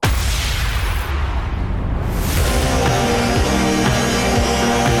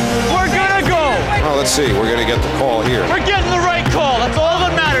see. We're going to get the call here. We're getting the right call. That's all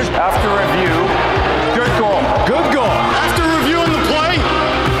that matters. After review, good goal. Good goal. After reviewing the play,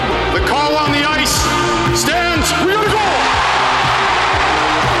 the call on the ice stands. We got a goal.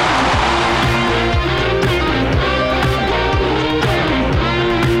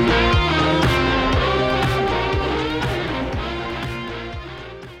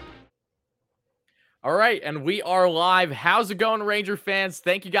 All right, and we are live. How's it going, Ranger fans?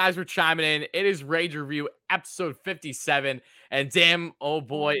 Thank you guys for chiming in. It is Ranger Review episode 57, and damn, oh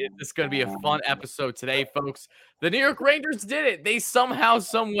boy, is this going to be a fun episode today, folks. The New York Rangers did it. They somehow,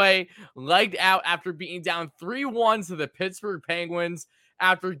 some way, legged out after being down 3-1 to the Pittsburgh Penguins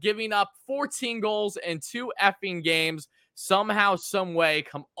after giving up 14 goals in 2 effing games. Somehow, some way,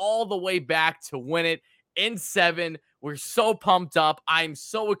 come all the way back to win it in 7. We're so pumped up. I'm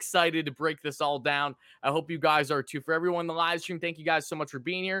so excited to break this all down. I hope you guys are too. For everyone in the live stream, thank you guys so much for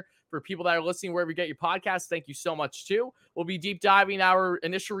being here. For people that are listening wherever you get your podcasts, thank you so much too. We'll be deep diving our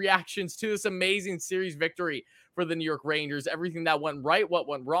initial reactions to this amazing series victory for the New York Rangers, everything that went right, what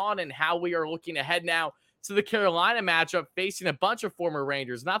went wrong, and how we are looking ahead now to the Carolina matchup, facing a bunch of former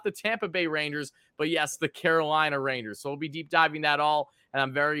Rangers, not the Tampa Bay Rangers, but yes, the Carolina Rangers. So we'll be deep diving that all. And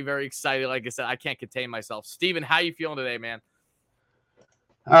I'm very, very excited. Like I said, I can't contain myself. Steven, how you feeling today, man?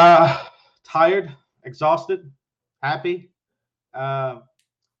 Tired, exhausted, happy,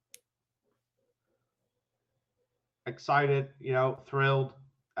 excited, thrilled,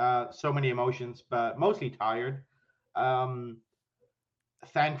 so many emotions, but mostly tired.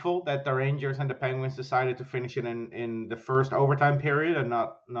 Thankful that the Rangers and the Penguins decided to finish it in the first overtime period and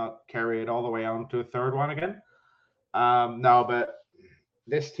not carry it all the way on to a third one again. No, but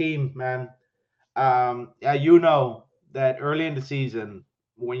this team, man, that early in the season,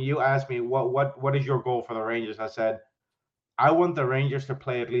 when you asked me what is your goal for the Rangers, I said, I want the Rangers to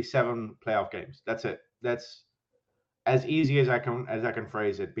play at least 7 playoff games. That's it. That's as easy as I can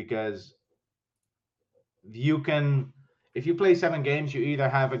phrase it, because if you play 7 games, you either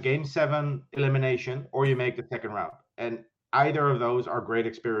have a game 7 elimination or you make the second round. And either of those are great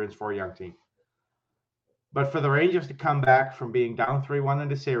experience for a young team. But for the Rangers to come back from being down 3-1 in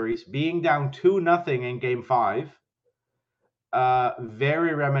the series, being down 2-0 in Game 5,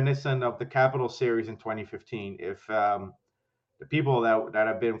 very reminiscent of the Capitals series in 2015. If the people that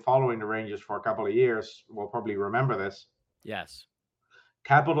have been following the Rangers for a couple of years will probably remember this. Yes.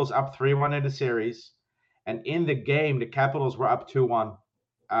 Capitals up 3-1 in the series, and in the game, the Capitals were up 2-1.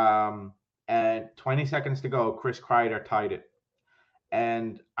 And 20 seconds to go, Chris Kreider tied it.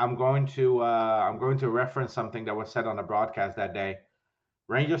 And I'm going to reference something that was said on the broadcast that day.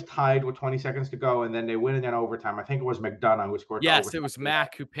 Rangers tied with 20 seconds to go, and then they win it in overtime. I think it was McDonough who scored. Yes, it was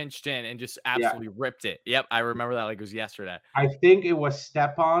Mac who pinched in and just absolutely ripped it. Yep, I remember that like it was yesterday. I think it was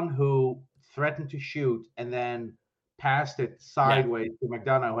Stepan who threatened to shoot and then passed it sideways to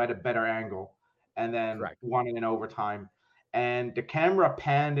McDonough, who had a better angle, and then won it in overtime. And the camera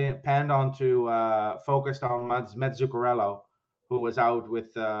panned onto focused on Mats Zuccarello, who was out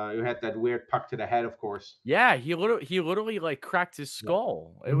with who had that weird puck to the head, of course. Yeah, he literally like cracked his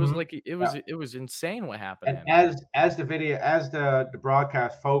skull. It was like it was insane what happened. And as the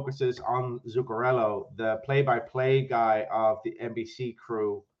broadcast focuses on Zuccarello, the play-by-play guy of the NBC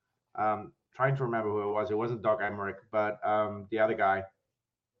crew, trying to remember who it was. It wasn't Doug Emmerich, but the other guy,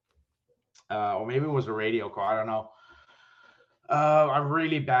 or maybe it was a radio call. I don't know. I'm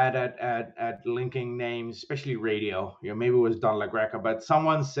really bad at linking names, especially radio. Maybe it was Don LaGreca, but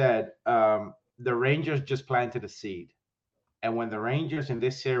someone said the Rangers just planted a seed. And when the Rangers in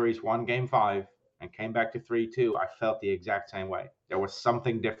this series won Game 5 and came back to 3-2, I felt the exact same way. There was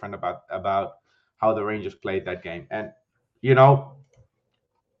something different about how the Rangers played that game. And,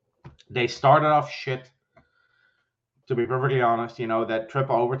 they started off shit, to be perfectly honest. That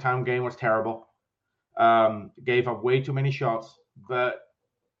triple overtime game was terrible. Gave up way too many shots. But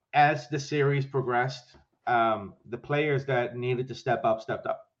as the series progressed, the players that needed to step up stepped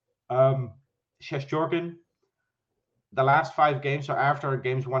up. Shesterkin, the last 5 games, so after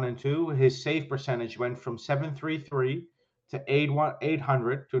games 1 and 2, his save percentage went from 733 to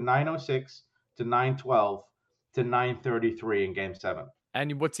 800 to 906 to 912 to 933 in Game 7.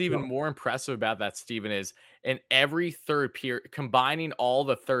 And what's even more impressive about that, Steven, is in every third period, combining all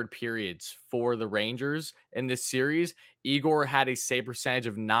the third periods for the Rangers in this series, Igor had a save percentage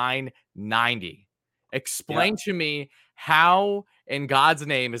of 990. Explain to me how, in God's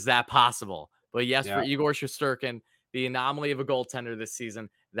name, is that possible? But yes, for Igor Shesterkin, the anomaly of a goaltender this season,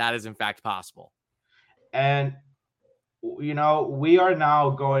 that is in fact possible. And, we are now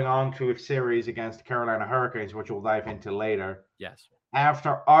going on to a series against the Carolina Hurricanes, which we'll dive into later. Yes.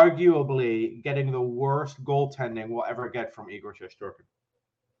 after arguably getting the worst goaltending we'll ever get from Igor Shesterkin.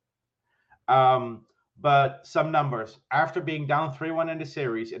 But some numbers. After being down 3-1 in the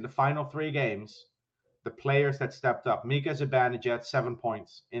series, in the final 3 games, the players that stepped up. Mika Zibanejad, 7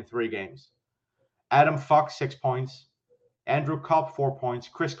 points in 3 games. Adam Fox, 6 points. Andrew Copp, 4 points.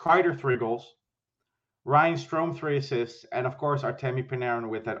 Chris Kreider, 3 goals. Ryan Strome, 3 assists. And, of course, Artemi Panarin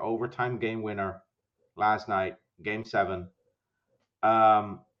with that overtime game winner last night, Game 7.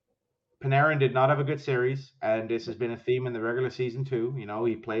 Panarin did not have a good series, and this has been a theme in the regular season too. You know,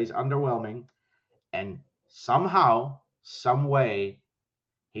 he plays underwhelming, and somehow, some way,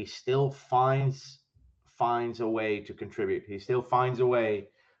 he still finds a way to contribute. He still finds a way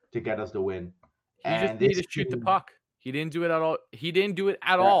to get us the win. He just needed to shoot the puck. He didn't do it at all. He didn't do it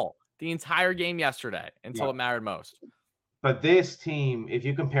at all the entire game yesterday until it mattered most. But this team, if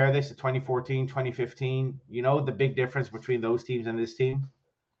you compare this to 2014, 2015, you know the big difference between those teams and this team?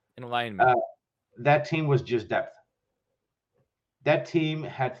 Enlightenment. That team was just depth. That team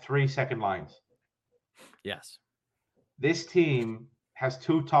had 3 second lines. Yes. This team has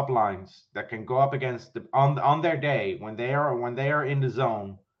 2 top lines that can go up against on their day when they are in the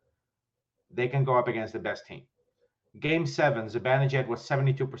zone. They can go up against the best team. Game 7, Zibanejad was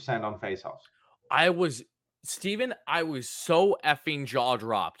 72% on faceoffs. I was so effing jaw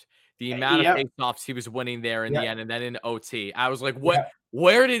dropped the amount of faceoffs he was winning there in the end, and then in OT. I was like, what? Yeah.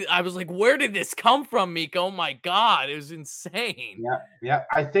 Where did this come from, Mika? Oh my God, it was insane. Yeah.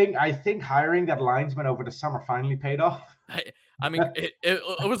 I think hiring that linesman over the summer finally paid off. I mean, it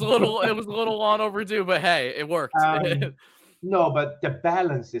was a little long overdue, but hey, it worked. No, but the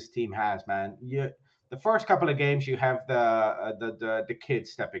balance this team has, man. The first couple of games, you have the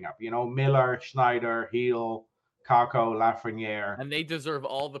kids stepping up. You know, Miller, Schneider, Heel, Kakko, Lafreniere, and they deserve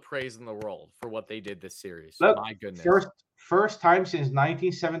all the praise in the world for what they did this series. Look, my goodness. First time since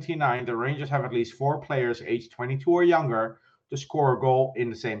 1979, the Rangers have at least 4 players aged 22 or younger to score a goal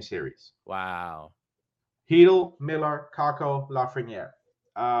in the same series. Wow. Heel, Miller, Kakko, Lafreniere.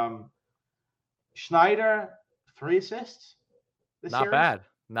 Schneider, 3 assists. Not bad.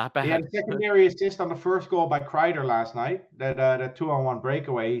 Not bad. He had a secondary assist on the first goal by Kreider last night. That 2-on-1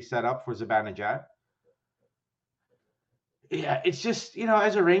 breakaway he set up for Zibanejad. Yeah, it's just, you know,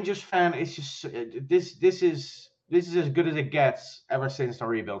 as a Rangers fan, it's just this is as good as it gets ever since the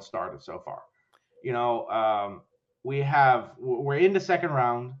rebuild started so far. You know, we're in the second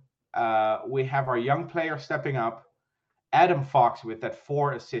round. We have our young player stepping up. Adam Fox with that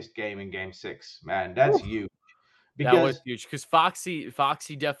 4 assist game in Game 6. Man, that's huge. Because, that was huge because Foxy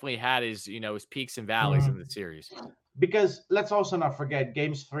definitely had his peaks and valleys in the series. Because let's also not forget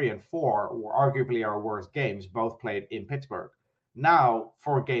Games 3 and 4 were arguably our worst games, both played in Pittsburgh. Now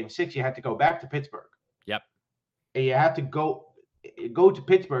for Game 6, you had to go back to Pittsburgh. Yep. And you had to go to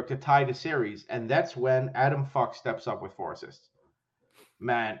Pittsburgh to tie the series, and that's when Adam Fox steps up with 4 assists.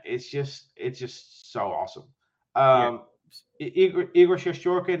 Man, it's just so awesome. Igor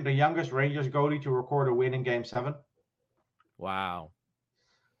Shesterkin, the youngest Rangers goalie to record a win in Game 7. Wow.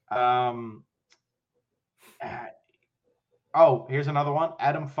 Here's another one.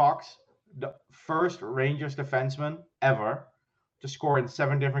 Adam Fox, the first Rangers defenseman ever to score in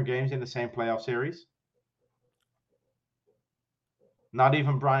 7 different games in the same playoff series. Not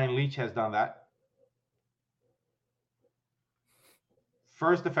even Brian Leetch has done that.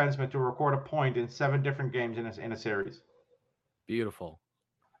 First defenseman to record a point in 7 different games in a series. Beautiful.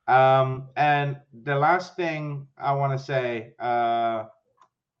 And the last thing I want to say,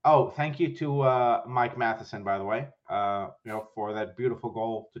 thank you to Mike Matheson, by the way, for that beautiful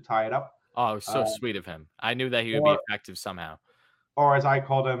goal to tie it up. Oh, it was so sweet of him. I knew that he would be effective somehow. Or as I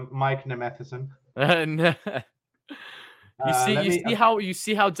called him, Mike Nemethison. You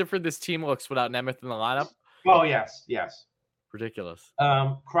see how different this team looks without Nemeth in the lineup? Oh, yes. Ridiculous.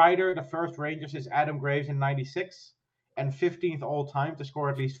 Kreider, the first Rangers, is Adam Graves in 96. And 15th all time to score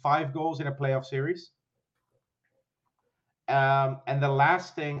at least 5 goals in a playoff series. And the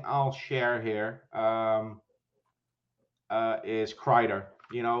last thing I'll share here is Kreider.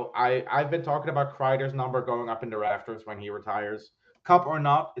 You know, I've been talking about Kreider's number going up in the rafters when he retires. Cup or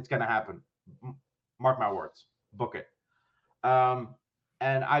not, it's going to happen. Mark my words. Book it. And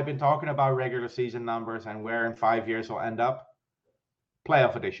I've been talking about regular season numbers and where in 5 years he'll end up.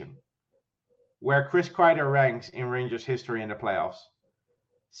 Playoff edition. Where Chris Kreider ranks in Rangers history in the playoffs.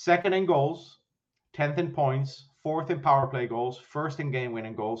 2nd in goals, 10th in points, 4th in power play goals, 1st in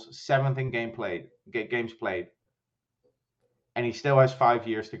game-winning goals, 7th in games played. And he still has 5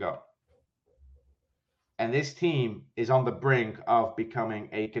 years to go. And this team is on the brink of becoming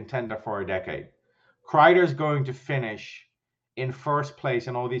a contender for a decade. Kreider's going to finish in first place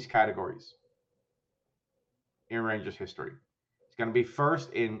in all these categories in Rangers history. He's going to be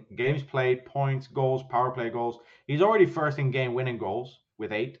first in games played, points, goals, power play goals. He's already first in game winning goals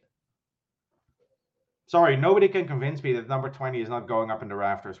with 8. Sorry, nobody can convince me that number 20 is not going up in the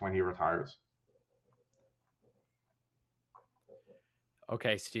rafters when he retires.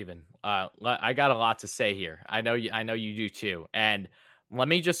 Okay, Steven. I got a lot to say here. I know you do too. And let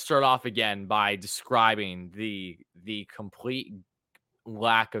me just start off again by describing the complete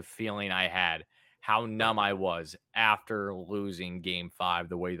lack of feeling I had, how numb I was after losing Game 5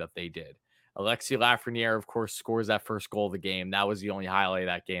 the way that they did. Alexis Lafreniere, of course, scores that first goal of the game. That was the only highlight of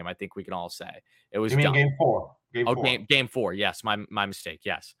that game. I think we can all say it was. You mean Game 4? Game 4. Yes, my mistake.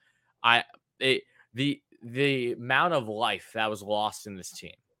 Yes, the amount of life that was lost in this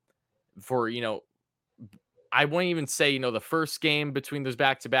team for, I wouldn't even say, the first game between those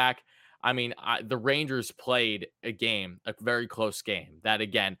back-to-back. I mean, the Rangers played a very close game that,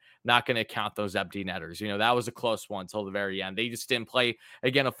 again, not going to count those empty netters. That was a close one till the very end. They just didn't play,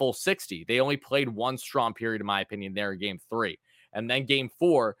 again, a full 60. They only played one strong period, in my opinion, there in Game 3. And then Game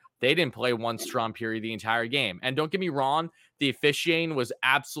 4, they didn't play one strong period the entire game. And don't get me wrong, the officiating was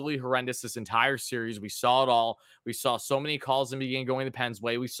absolutely horrendous this entire series. We saw it all. We saw so many calls in the beginning going the Pens'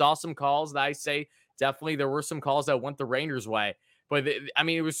 way. We saw some calls that I say definitely there were some calls that went the Rangers' way. But,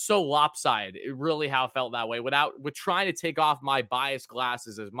 it was so lopsided. It really how it felt that way with trying to take off my biased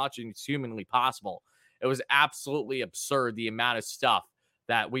glasses as much as humanly possible. It was absolutely absurd, the amount of stuff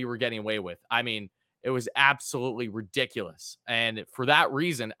that we were getting away with. It was absolutely ridiculous. And for that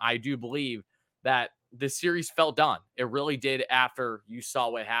reason, I do believe that the series felt done. It really did after you saw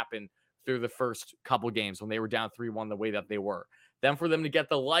what happened through the first couple games when they were down 3-1 the way that they were. Then for them to get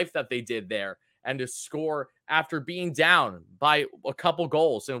the life that they did there and to score after being down by a couple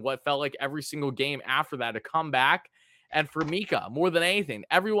goals in what felt like every single game after that, to come back. And for Mika, more than anything,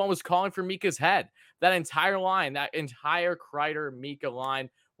 everyone was calling for Mika's head. That entire line, that entire Kreider-Mika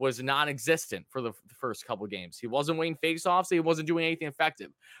line was non-existent for the first couple games. He wasn't winning faceoffs. He wasn't doing anything effective.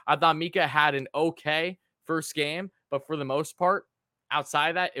 I thought Mika had an okay first game, but for the most part, outside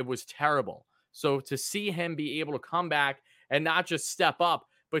of that, it was terrible. So to see him be able to come back and not just step up,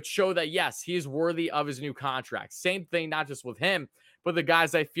 but show that, yes, he is worthy of his new contract. Same thing, not just with him, but the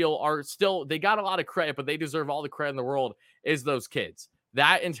guys I feel are still, they got a lot of credit, but they deserve all the credit in the world, is those kids.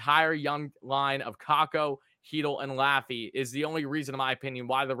 That entire young line of Kakko, Chytil, and Laffy is the only reason, in my opinion,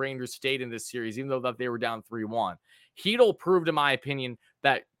 why the Rangers stayed in this series, even though that they were down 3-1. Chytil proved, in my opinion,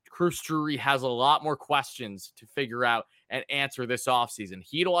 that Cruz Drury has a lot more questions to figure out and answer this offseason.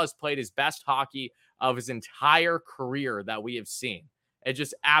 Chytil has played his best hockey of his entire career that we have seen. It's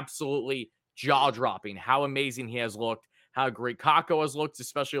just absolutely jaw-dropping how amazing he has looked, how great Kakko has looked,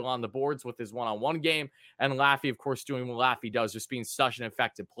 especially along the boards with his one-on-one game, and Laffy, of course, doing what Laffy does, just being such an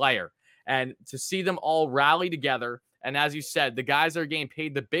effective player. And to see them all rally together, and as you said, the guys that are getting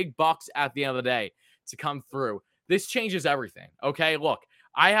paid the big bucks at the end of the day to come through, this changes everything, okay? Look,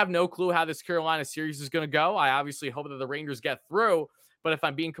 I have no clue how this Carolina series is going to go. I obviously hope that the Rangers get through, but if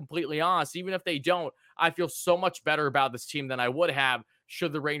I'm being completely honest, even if they don't, I feel so much better about this team than I would have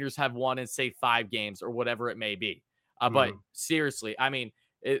should the Rangers have won in, say, 5 games or whatever it may be. But seriously,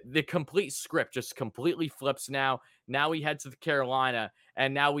 the complete script just completely flips now. Now we head to Carolina,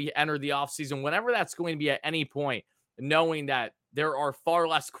 and now we enter the offseason, whenever that's going to be at any point, knowing that there are far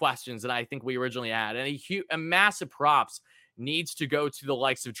less questions than I think we originally had. And a massive props needs to go to the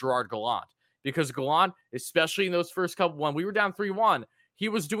likes of Gerard Gallant, because Gallant, especially in those first couple, when we were down 3-1, he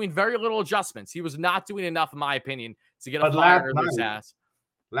was doing very little adjustments. He was not doing enough, in my opinion, to get a fire under his ass.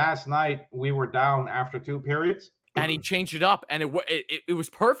 Last night, we were down after 2 periods. And he changed it up, and it was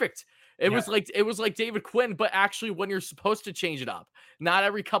perfect. It was like David Quinn, but actually when you're supposed to change it up, not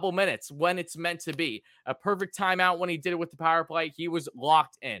every couple minutes, when it's meant to be. A perfect timeout when he did it with the power play. He was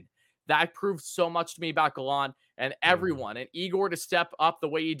locked in. That proved so much to me about Gallant and everyone. And Igor to step up the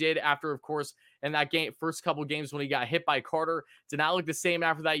way he did after, of course, in that game, first couple games when he got hit by Carter, did not look the same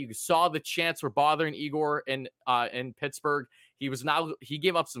after that. You saw the chance for bothering Igor in Pittsburgh. He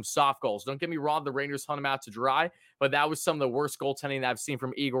gave up some soft goals. Don't get me wrong, the Rangers hung him out to dry, but that was some of the worst goaltending that I've seen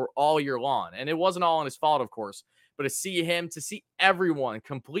from Igor all year long. And it wasn't all on his fault, of course, but to see everyone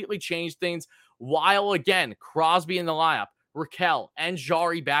completely change things while, again, Crosby in the lineup, Raquel and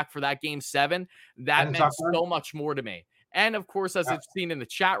Jari back for that Game 7, that meant so much more to me. And, of course, as I've seen in the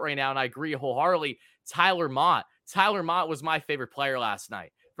chat right now, and I agree wholeheartedly, Tyler Mott. Tyler Mott was my favorite player last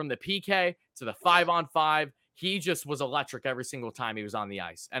night. From the PK to the 5-on-5, he just was electric every single time he was on the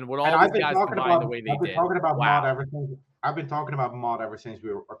ice. And what all these guys combined the way they did. I've been talking about Mott ever since we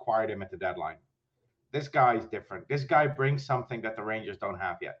acquired him at the deadline. This guy is different. This guy brings something that the Rangers don't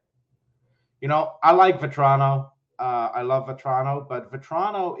have yet. You know, I like Vetrano. I love Vetrano, but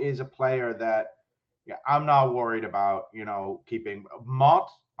Vetrano is a player that I'm not worried about, keeping. Mott,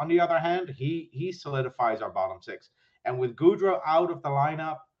 on the other hand, he solidifies our bottom six. And with Gaudreau out of the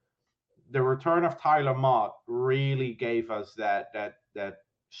lineup, the return of Tyler Mott really gave us that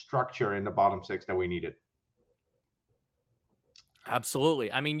structure in the bottom six that we needed.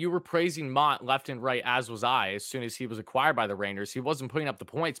 Absolutely. I mean, you were praising Mott left and right, as was I, as soon as he was acquired by the Rangers. He wasn't putting up the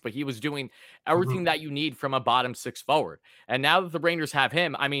points, but he was doing everything that you need from a bottom six forward. And now that the Rangers have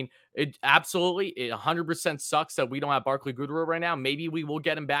him, I mean, it 100% sucks that we don't have Barclay Goodrow right now. Maybe we will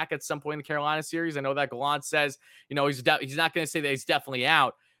get him back at some point in the Carolina series. I know that Gallant says, he's not going to say that he's definitely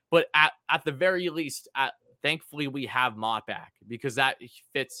out, but at the very least, thankfully, we have Mott back because that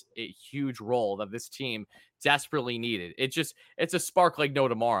fits a huge role that this team desperately needed. It's a spark like no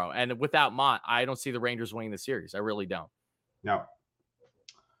tomorrow. And without Mott, I don't see the Rangers winning the series. I really don't. No.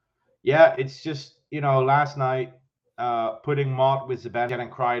 Yeah, it's just, last night, putting Mott with Zibanejad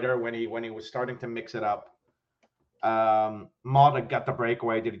and Kreider when he was starting to mix it up. Mott got the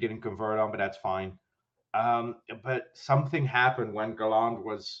breakaway, didn't convert on, but that's fine. But something happened when Gallant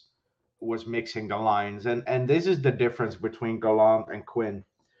was mixing the lines, and this is the difference between Gallant and Quinn.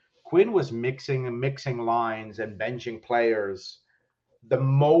 Quinn was mixing lines and benching players the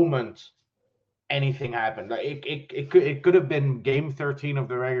moment anything happened. Like it could have been game 13 of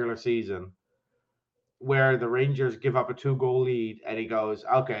the regular season where the Rangers give up a 2-goal lead and he goes,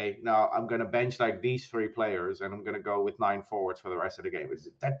 okay, now I'm going to bench like these 3 players and I'm going to go with 9 forwards for the rest of the game.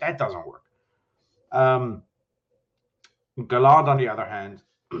 That doesn't work. Gallant, on the other hand,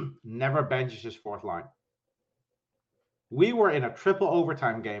 never benches his 4th line. We were in a triple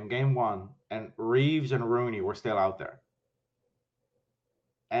overtime game 1, and Reeves and Rooney were still out there.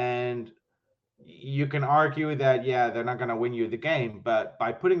 And you can argue that, they're not going to win you the game, but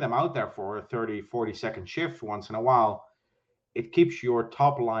by putting them out there for a 30, 40-second shift once in a while, it keeps your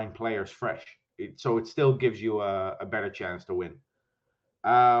top line players fresh. So it still gives you a better chance to win.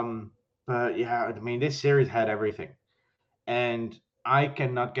 But this series had everything. And I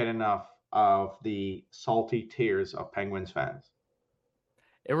cannot get enough of the salty tears of Penguins fans.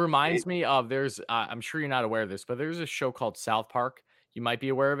 It reminds me of I'm sure you're not aware of this, but there's a show called South Park. You might be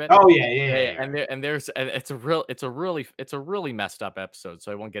aware of it. Oh yeah. And it's a really messed up episode,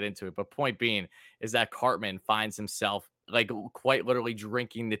 so I won't get into it. But point being is that Cartman finds himself like quite literally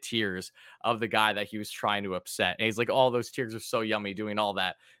drinking the tears of the guy that he was trying to upset. And he's like, all those tears are so yummy doing all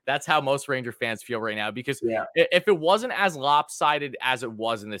that. That's how most Ranger fans feel right now, because if it wasn't as lopsided as it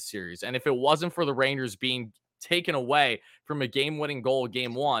was in this series, and if it wasn't for the Rangers being taken away from a game-winning goal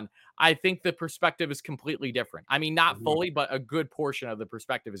game 1, I think the perspective is completely different. I mean, not fully, but a good portion of the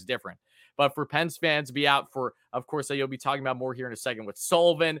perspective is different. But for Pens fans to be out for, of course, that you'll be talking about more here in a second with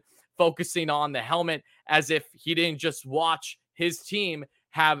Sullivan, focusing on the helmet as if he didn't just watch his team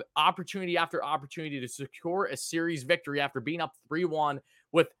have opportunity after opportunity to secure a series victory after being up 3-1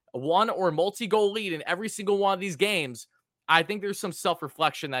 with a 1 or multi-goal lead in every single one of these games. I think there's some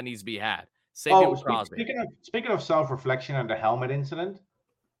self-reflection that needs to be had. Speaking of self-reflection and the helmet incident,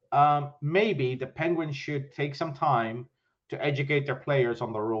 maybe the Penguins should take some time to educate their players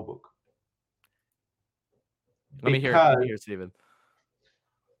on the rule book. Let me hear, Steven.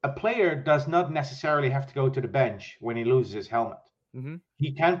 A player does not necessarily have to go to the bench when he loses his helmet. Mm-hmm.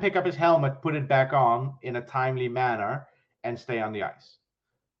 He can pick up his helmet, put it back on in a timely manner, and stay on the ice.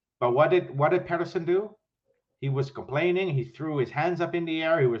 But what did Pettersson do? He was complaining. He threw his hands up in the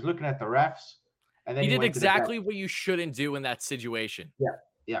air. He was looking at the refs. And then he did exactly what you shouldn't do in that situation.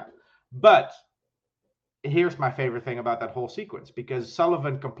 Yeah. But here's my favorite thing about that whole sequence, because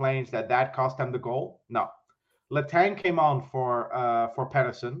Sullivan complains that cost him the goal. No. Letang came on for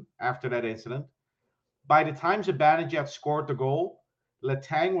Pettersson after that incident. By the time Zibanejad scored the goal,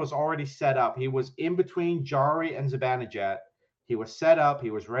 Letang was already set up. He was in between Jarry and Zibanejad. He was set up. He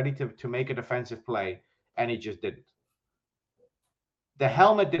was ready to make a defensive play, and he just didn't. The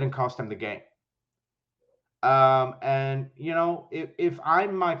helmet didn't cost him the game. And, if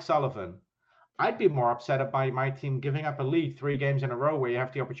I'm Mike Sullivan, I'd be more upset by my team giving up a lead 3 games in a row where you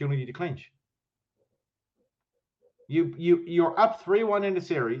have the opportunity to clinch. You're up 3-1 in the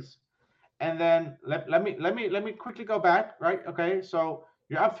series, and then let me quickly go back, right? Okay, so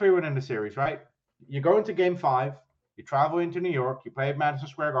you're up 3-1 in the series, right? You go into game 5, you travel into New York, you play at Madison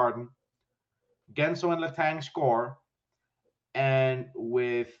Square Garden, Genso and Letang score, and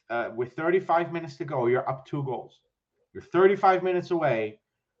with 35 minutes to go, you're up 2 goals. You're 35 minutes away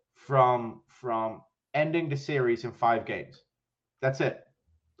from ending the series in 5 games. That's it.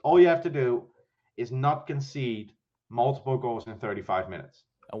 All you have to do is not concede multiple goals in 35 minutes.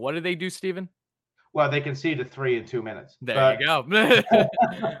 And what did they do, Steven? Well, they conceded 3 in 2 minutes. There you go.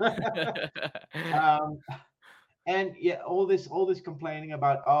 And yeah, all this complaining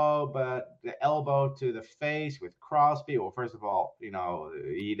about, but the elbow to the face with Crosby. Well, first of all,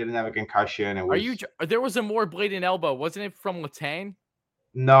 he didn't have a concussion. There was a more blatant elbow, wasn't it, from Letang?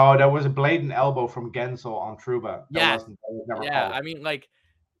 No, there was a blatant elbow from Gensel on Trouba. Yeah, never yeah. called. I mean, like,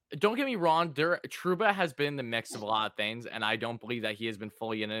 don't get me wrong. Trouba has been in the mix of a lot of things, and I don't believe that he has been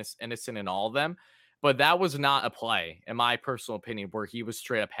fully innocent in all of them. But that was not a play, in my personal opinion, where he was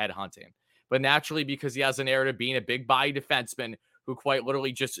straight up headhunting. But naturally, because he has a narrative being a big body defenseman who quite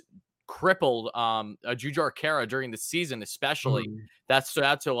literally just crippled Jujhar Khaira during the season, especially, that stood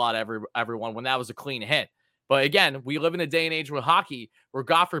out to a lot of everyone when that was a clean hit. But again, we live in a day and age with hockey where,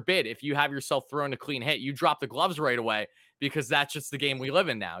 God forbid, if you have yourself thrown a clean hit, you drop the gloves right away, because that's just the game we live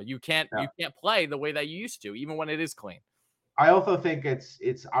in now. You can't play the way that you used to, even when it is clean. I also think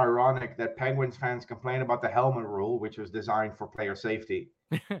it's ironic that Penguins fans complain about the helmet rule, which was designed for player safety,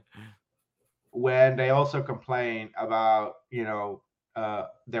 when they also complain about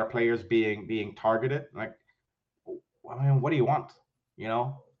their players being targeted. Like, I mean, what do you want?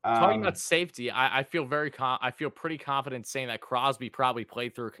 Talking about safety, I feel pretty confident saying that Crosby probably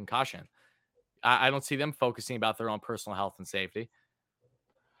played through a concussion. I don't see them focusing about their own personal health and safety.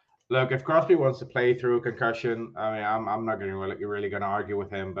 Look, if Crosby wants to play through a concussion, I mean, I'm not going to really going to argue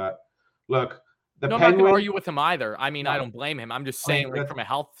with him. But look, I'm not going to argue with him either. I mean, I don't blame him. I'm just saying, from a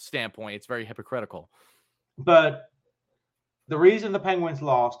health standpoint, it's very hypocritical. But the reason the Penguins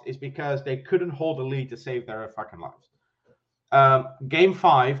lost is because they couldn't hold a lead to save their fucking lives. Game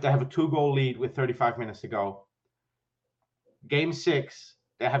 5, they have a 2-goal lead with 35 minutes to go. Game 6,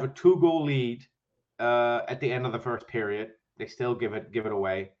 they have a 2-goal lead at the end of the first period. They still give it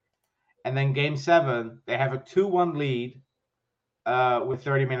away. And then Game 7, they have a 2-1 lead with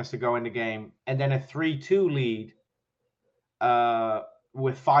 30 minutes to go in the game, and then a 3-2 lead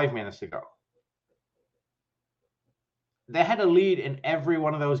with 5 minutes to go. They had a lead in every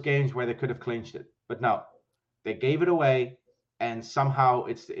one of those games where they could have clinched it, but no, they gave it away, and somehow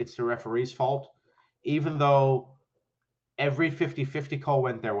it's the referee's fault, even though every 50-50 call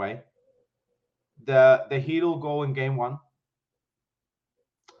went their way. The Hedl goal in Game 1.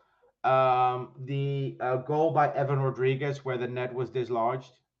 The goal by Evan Rodriguez where the net was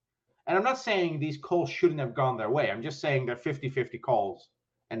dislodged. And I'm not saying these calls shouldn't have gone their way. I'm just saying they're 50-50 calls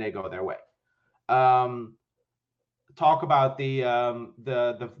and they go their way. Talk about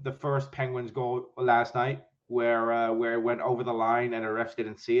the first Penguins goal last night where it went over the line and the refs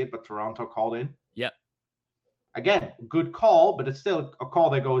didn't see it, but Toronto called in. Yep. Again, good call, but it's still a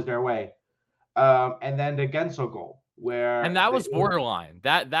call that goes their way. And then the Gensel goal. And that was borderline.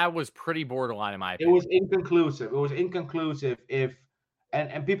 That was pretty borderline in my opinion. It was inconclusive.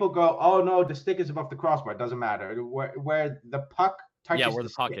 And people go, oh no, the stick is above the crossbar. It doesn't matter. Where the puck touches where the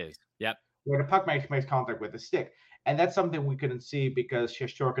puck is. Yep. Where the puck makes contact with the stick. And that's something we couldn't see because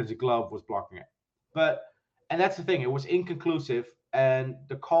Shesterkin's glove was blocking it. And that's the thing. It was inconclusive, and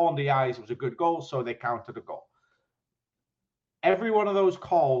the call on the ice was a good goal, so they counted the goal. Every one of those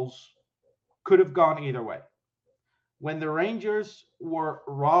calls could have gone either way. When the Rangers were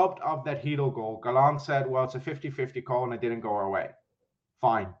robbed of that Hedl goal, Gallant said, well, it's a 50-50 call and it didn't go our way.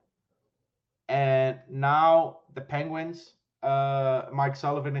 Fine. And now the Penguins, Mike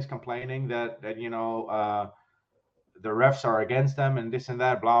Sullivan is complaining that the refs are against them and this and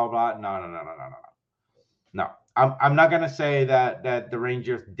that, blah, blah, blah. No. I'm not going to say that the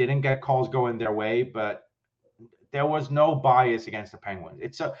Rangers didn't get calls going their way, but there was no bias against the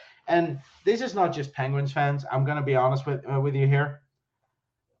Penguins. And this is not just Penguins fans. I'm going to be honest with you here.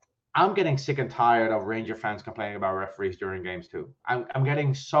 I'm getting sick and tired of Ranger fans complaining about referees during games too. I'm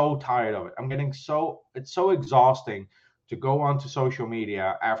getting so tired of it. It's so exhausting to go onto social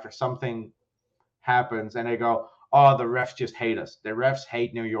media after something happens and they go, oh, the refs just hate us. The refs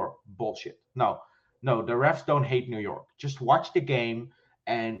hate New York. Bullshit. No, the refs don't hate New York. Just watch the game.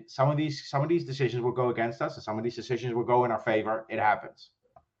 And some of these decisions will go against us, and some of these decisions will go in our favor. It happens.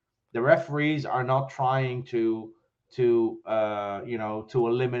 The referees are not trying to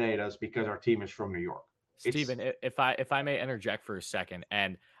eliminate us because our team is from New York. Steven, if I may interject for a second,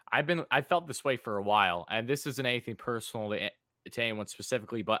 and I felt this way for a while, and this isn't anything personal to anyone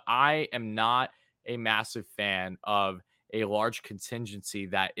specifically, but I am not a massive fan of a large contingency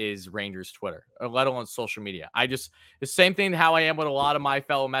that is Rangers Twitter, or let alone social media. The same thing how I am with a lot of my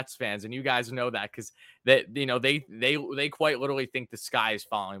fellow Mets fans, and you guys know that because they quite literally think the sky is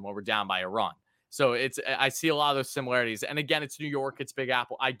falling when we're down by a run. So I see a lot of those similarities. And again, it's New York, it's Big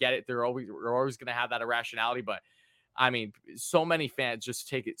Apple. I get it. We're always going to have that irrationality, but I mean, so many fans just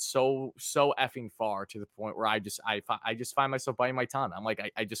take it so effing far to the point where I just find myself biting my tongue. I'm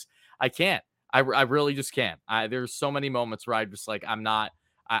like, I can't. I really just can't. There's so many moments where I just like, I'm not.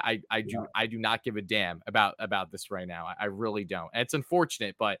 I do not give a damn about this right now. I really don't. And it's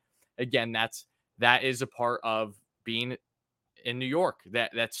unfortunate, but again, that is a part of being in New York.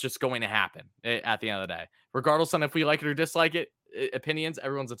 That's just going to happen at the end of the day, regardless on if we like it or dislike it. Opinions,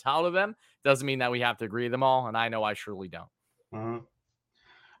 everyone's entitled to them. Doesn't mean that we have to agree with them all, and I know I surely don't. Mm-hmm.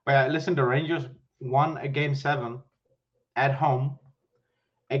 But listen, the Rangers won a Game 7 at home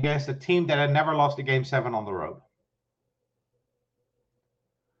against a team that had never lost a Game 7 on the road.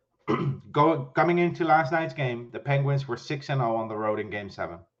 Coming into last night's game, the Penguins were 6-0 on the road in Game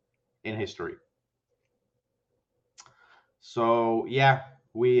 7 in history. So yeah,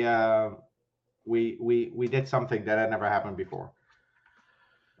 we did something that had never happened before.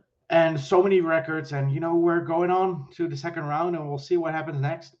 And so many records, and we're going on to the second round, and we'll see what happens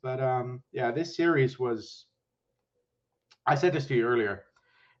next. But yeah, this series was. I said this to you earlier.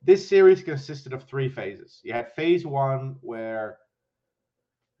 This series consisted of 3 phases. You had phase 1, where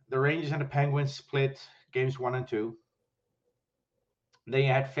the Rangers and the Penguins split games 1 and 2. Then you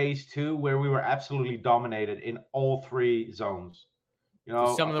had phase 2, where we were absolutely dominated in all 3 zones.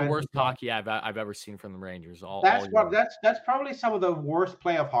 Some of the worst hockey I've ever seen from the Rangers. That's probably some of the worst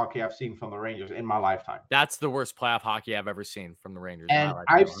playoff hockey I've seen from the Rangers in my lifetime. That's the worst playoff hockey I've ever seen from the Rangers. And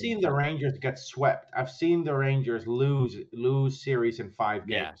I've seen the Rangers get swept. I've seen the Rangers lose series in 5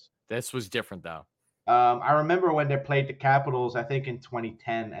 games. Yeah, this was different though. I remember when they played the Capitals, I think in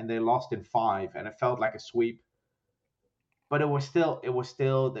 2010, and they lost in 5, and it felt like a sweep. But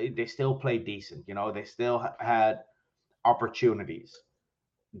they still played decent. They still had opportunities.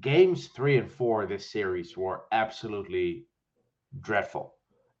 Games 3 and 4 this series were absolutely dreadful.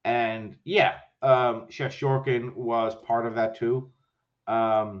 And yeah, Shesterkin was part of that too.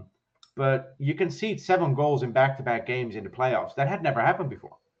 But you concede 7 goals in back-to-back games in the playoffs. That had never happened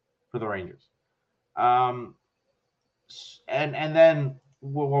before for the Rangers. And then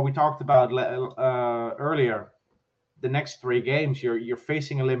what we talked about earlier, the next 3 games, you're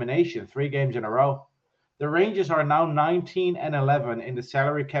facing elimination 3 games in a row. The Rangers are now 19-11 in the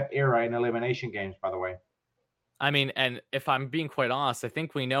salary cap era in elimination games, by the way. I mean, and if I'm being quite honest, I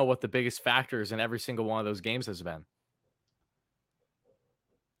think we know what the biggest factors in every single one of those games has been.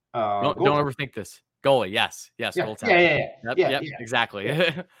 Don't overthink this. Goalie, yes. Yeah, goal yeah, exactly.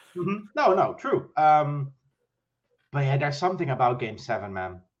 Mm-hmm. No, true. But yeah, there's something about Game 7,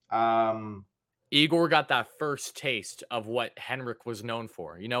 man. Igor got that first taste of what Henrik was known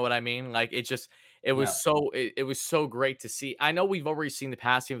for. You know what I mean? Like it was so great to see. I know we've already seen the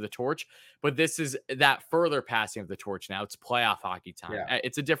passing of the torch, but this is that further passing of the torch now. It's playoff hockey time. Yeah.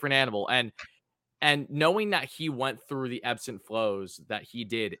 It's a different animal. And knowing that he went through the ebbs and flows that he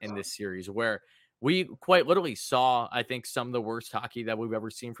did in this series, where we quite literally saw, I think, some of the worst hockey that we've ever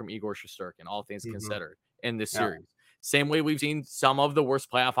seen from Igor Shesterkin, all things considered, in this series. Same way we've seen some of the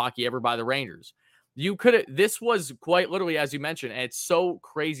worst playoff hockey ever by the Rangers. This was quite literally, as you mentioned, and it's so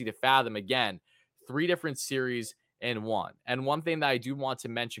crazy to fathom again, 3 different series in one. And one thing that I do want to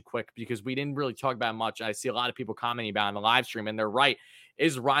mention quick, because we didn't really talk about much, I see a lot of people commenting about on the live stream, and they're right,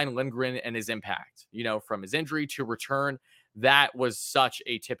 is Ryan Lindgren and his impact, from his injury to return. That was such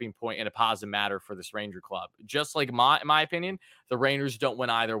a tipping point in a positive matter for this Ranger club. Just like in my opinion, the Rangers don't win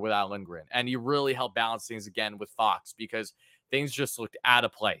either without Lindgren. And he really helped balance things again with Fox, because things just looked out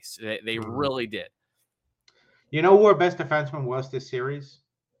of place. They really did. You know who our best defenseman was this series?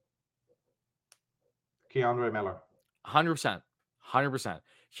 K'Andre Miller. 100%.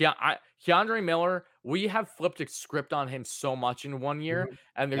 K'Andre Miller, we have flipped a script on him so much in 1 year,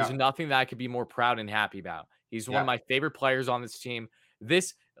 and there's nothing that I could be more proud and happy about. He's one of my favorite players on this team.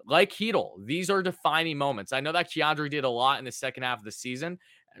 This, like Chytil, these are defining moments. I know that K'Andre did a lot in the second half of the season,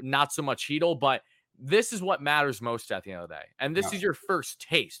 not so much Chytil, but this is what matters most at the end of the day. And this is your first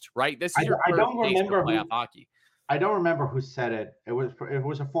taste, right? This is your first taste of playoff hockey. I don't remember who said it. It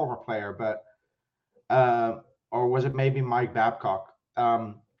was a former player, but or was it maybe Mike Babcock?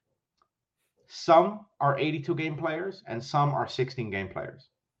 Some are 82-game players and some are 16-game players.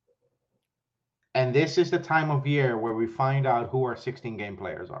 And this is the time of year where we find out who our 16-game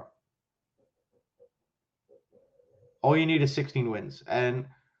players are. All you need is 16 wins. And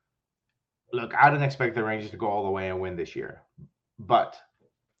look, I don't expect the Rangers to go all the way and win this year. But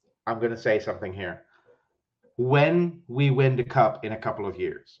I'm going to say something here. When we win the Cup in a couple of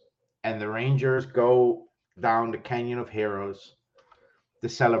years and the Rangers go down the Canyon of Heroes to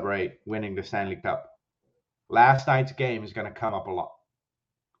celebrate winning the Stanley Cup. Last night's game is going to come up a lot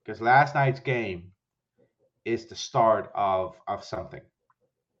because last night's game is the start of something.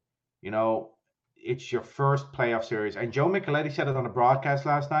 You know, it's your first playoff series. And Joe Micheletti said it on the broadcast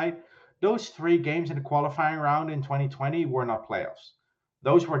last night. Those 3 games in the qualifying round in 2020 were not playoffs.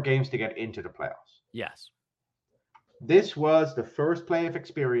 Those were games to get into the playoffs. Yes. This was the first playoff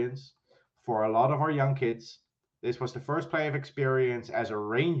experience for a lot of our young kids. This was the first playoff experience as a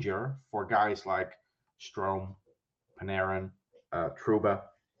Ranger for guys like Strome, Panarin, Trouba.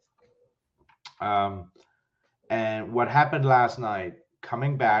 And what happened last night,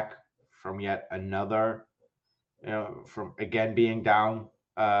 coming back from yet another, from again being down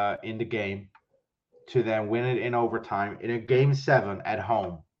in the game, to then win it in overtime in a game 7 at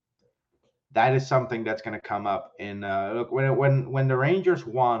home. That is something that's going to come up in look when the Rangers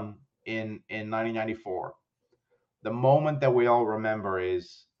won in 1994. The moment that we all remember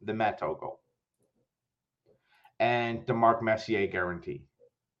is the Matteau goal and the Mark Messier guarantee.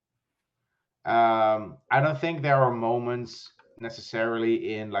 I don't think there are moments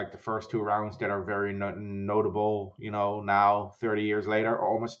necessarily in like the first 2 rounds that are very notable, now 30 years later, or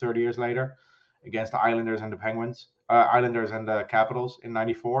almost 30 years later, against the Islanders and the Penguins, Islanders and the Capitals in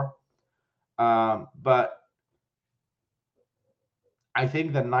 94. But I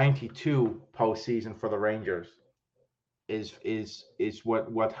think the 92 postseason for the Rangers is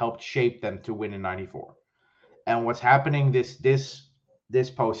what helped shape them to win in 94. And what's happening this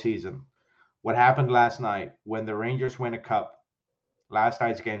postseason, what happened last night when the Rangers win a cup, last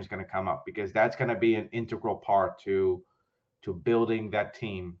night's game is going to come up because that's going to be an integral part to building that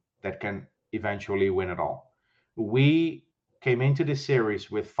team that can eventually win it all. We came into this series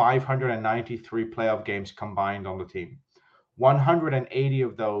with 593 playoff games combined on the team. 180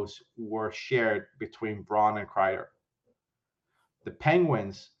 of those were shared between Braun and Kreider. The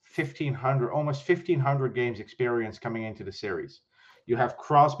Penguins, almost 1,500 games experience coming into the series. You have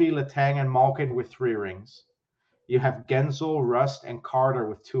Crosby, Letang, and Malkin with 3 rings. You have Gensel, Rust, and Carter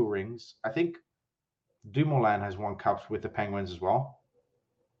with 2 rings. I think Dumoulin has won cups with the Penguins as well.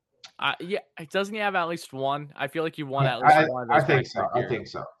 Yeah, doesn't he have at least one? I feel like he won at least one of those. I think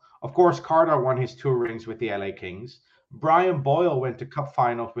so. Of course, Carter won his 2 rings with the LA Kings. Brian Boyle went to cup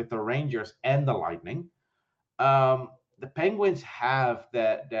finals with the Rangers and the Lightning. The Penguins have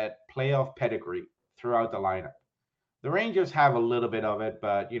that playoff pedigree throughout the lineup. The Rangers have a little bit of it,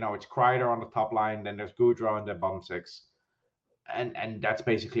 but it's Kreider on the top line, then there's Gaudreau in the bottom 6, and that's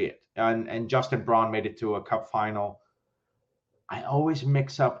basically it. And Justin Braun made it to a cup final. I always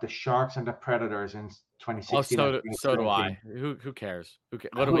mix up the Sharks and the Predators in 2016. Oh, so do I. Who cares?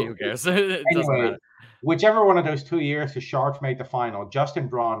 Literally, who cares? It doesn't matter. Whichever one of those 2 years the Sharks made the final, Justin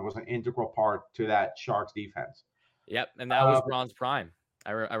Braun was an integral part to that Sharks defense. Yep, and that was Braun's prime.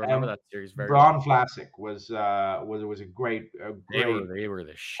 I remember that series very Braun well. Vlasic was a great they were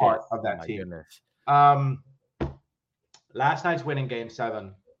the shit part of that team. Goodness. Last night's winning game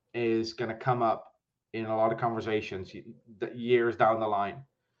 7 is going to come up in a lot of conversations years down the line.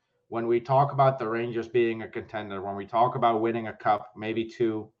 When we talk about the Rangers being a contender, when we talk about winning a cup, maybe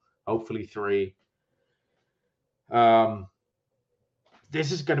 2, hopefully 3,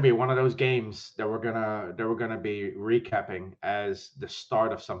 this is going to be one of those games that we're gonna be recapping as the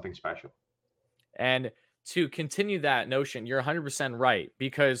start of something special. And to continue that notion, you're 100% right,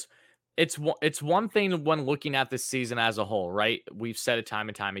 because it's one thing when looking at this season as a whole, right? We've said it time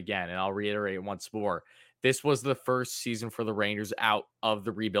and time again, and I'll reiterate it once more. This was the first season for the Rangers out of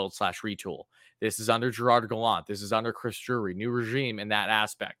the rebuild / retool. This is under Gerard Gallant. This is under Chris Drury, new regime in that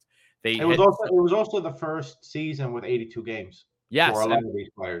aspect. It was also the first season with 82 games. Yes, for a lot of these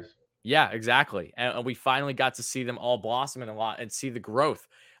players. Yeah, exactly. And we finally got to see them all blossom a lot and see the growth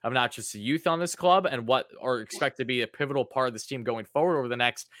of not just the youth on this club and what are expected to be a pivotal part of this team going forward over the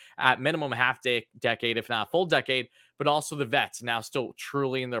next, at minimum, decade, if not a full decade, but also the vets now still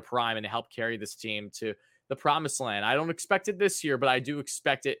truly in their prime and help carry this team to the promised land. I don't expect it this year, but I do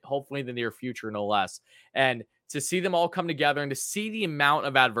expect it hopefully in the near future, no less. And to see them all come together and to see the amount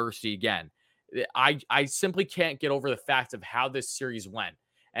of adversity again, I simply can't get over the fact of how this series went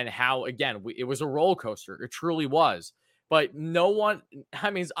and how, again, it was a roller coaster. It truly was. But no one,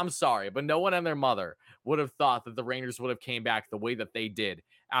 I'm sorry, but no one and their mother would have thought that the Rangers would have came back the way that they did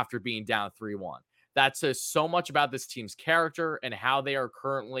after being down 3-1. That says so much about this team's character and how they are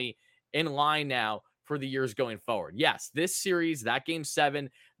currently in line now for the years going forward. Yes, this series, that game 7,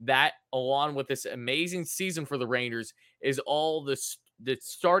 that along with this amazing season for the Rangers is all the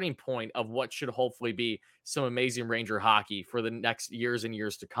starting point of what should hopefully be some amazing Ranger hockey for the next years and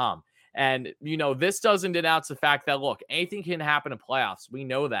years to come. And, this doesn't denounce the fact that, look, anything can happen in playoffs. We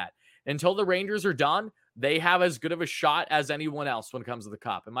know that. Until the Rangers are done, they have as good of a shot as anyone else when it comes to the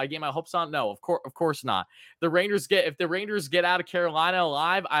Cup. In my game, I hope so. No, of course not. If the Rangers get out of Carolina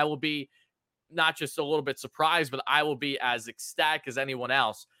alive, I will be not just a little bit surprised, but I will be as ecstatic as anyone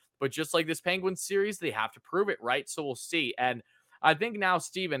else. But just like this Penguins series, they have to prove it, right? So we'll see. And I think now,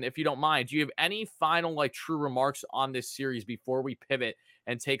 Steven, if you don't mind, do you have any final true remarks on this series before we pivot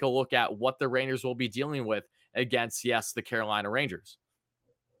and take a look at what the Rangers will be dealing with against, yes, the Carolina Rangers?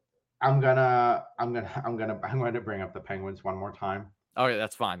 I'm gonna bring up the Penguins one more time. Okay,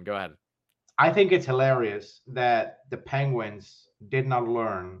 that's fine. Go ahead. I think it's hilarious that the Penguins did not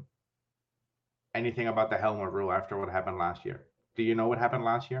learn anything about the helmet rule after what happened last year. Do you know what happened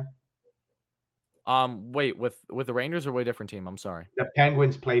last year? Wait, with the Rangers or a different team? I'm sorry. The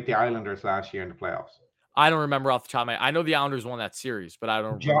Penguins played the Islanders last year in the playoffs. I don't remember off the top of my head. I know the Islanders won that series, but I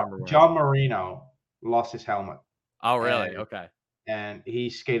don't remember. John Marino lost his helmet. Oh, really? Okay. And he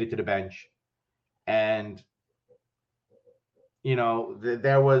skated to the bench. And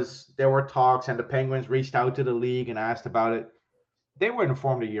there were talks, and the Penguins reached out to the league and asked about it. They were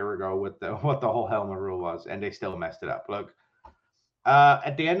informed a year ago what the whole helmet rule was, and they still messed it up. Look,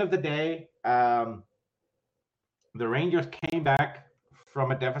 at the end of the day, the Rangers came back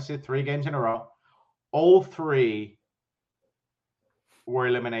from a deficit 3 games in a row. All 3 were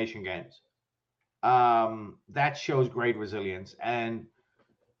elimination games. That shows great resilience. And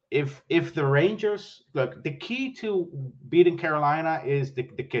if the Rangers, look, the key to beating Carolina is the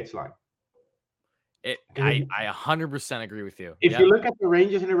Kits line. I 100% agree with you. If you look at the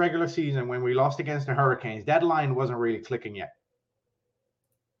Rangers in the regular season, when we lost against the Hurricanes, that line wasn't really clicking yet.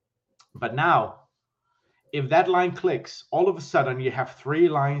 But now, if that line clicks, all of a sudden you have 3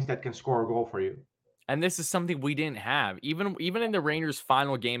 lines that can score a goal for you. And this is something we didn't have. Even in the Rangers'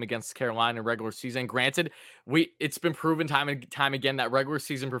 final game against Carolina in regular season, granted, it's been proven time and time again that regular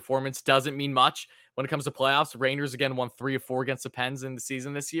season performance doesn't mean much when it comes to playoffs. Rangers, again, won 3 of 4 against the Pens in the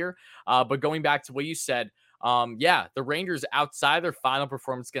season this year. But going back to what you said, the Rangers, outside their final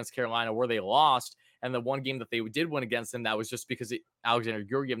performance against Carolina where they lost, and the one game that they did win against them, that was just because Alexander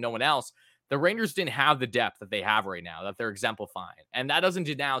Georgiev, no one else. The Rangers didn't have the depth that they have right now, that they're exemplifying. And that doesn't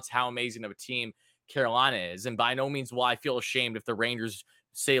denounce how amazing of a team Carolina is. And by no means will I feel ashamed if the Rangers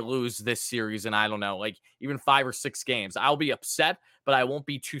say lose this series and I don't know, even 5 or 6 games. I'll be upset, but I won't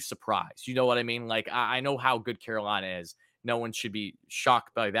be too surprised. You know what I mean? I know how good Carolina is. No one should be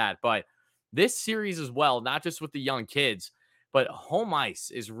shocked by that. But this series as well, not just with the young kids, but home ice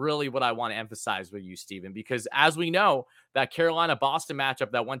is really what I want to emphasize with you, Steven, because as we know, that Carolina-Boston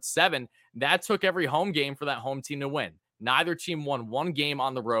matchup that went 7, that took every home game for that home team to win. Neither team won 1 game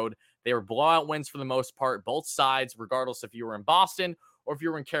on the road. They were blowout wins for the most part, both sides, regardless if you were in Boston or if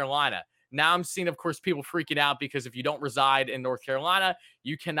you were in Carolina. Now I'm seeing, of course, people freaking out because if you don't reside in North Carolina,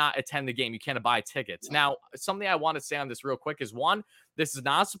 you cannot attend the game. You can't buy tickets. Now, something I want to say on this real quick is, one, this is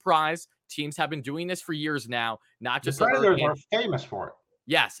not a surprise. Teams have been doing this for years now, not just the Predators are famous for it.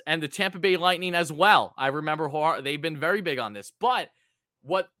 Yes, and the Tampa Bay Lightning as well. I remember they've been very big on this. But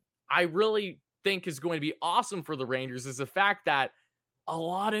what I really think is going to be awesome for the Rangers is the fact that a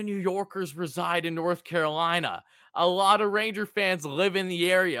lot of New Yorkers reside in North Carolina. A lot of Ranger fans live in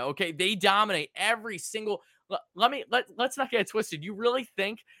the area. Okay, they dominate every single. Let's not get it twisted. You really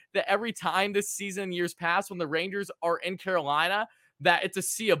think that every time this season and years past when the Rangers are in Carolina that it's a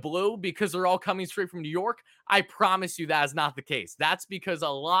sea of blue because they're all coming straight from New York? I promise you that is not the case. That's because a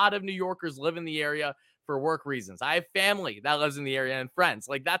lot of New Yorkers live in the area for work reasons. I have family that lives in the area and friends.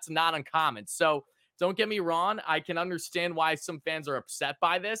 That's not uncommon. So don't get me wrong. I can understand why some fans are upset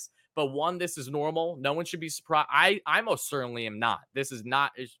by this. But one, this is normal. No one should be surprised. I most certainly am not. This is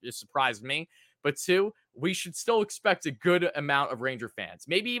not a surprise to me. But 2, we should still expect a good amount of Ranger fans.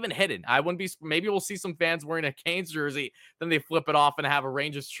 Maybe even hidden. I wouldn't be. Maybe we'll see some fans wearing a Canes jersey, then they flip it off and have a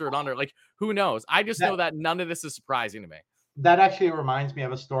Rangers shirt under. Who knows? I just know that none of this is surprising to me. That actually reminds me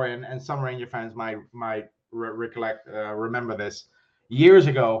of a story, and some Ranger fans might remember this. Years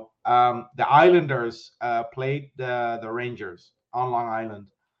ago, the Islanders played the Rangers on Long Island,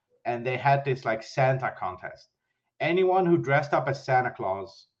 and they had this Santa contest. Anyone who dressed up as Santa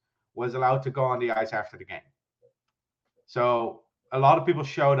Claus was allowed to go on the ice after the game. So a lot of people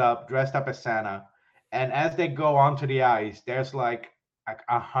showed up dressed up as Santa, and as they go onto the ice, there's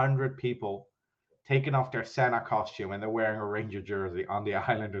 100 people taking off their Santa costume, and they're wearing a Ranger jersey on the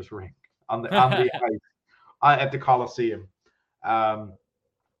Islanders rink on the ice at the Coliseum.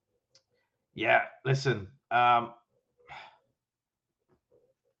 Listen,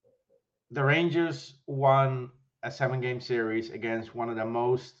 the Rangers won a 7-game series against one of the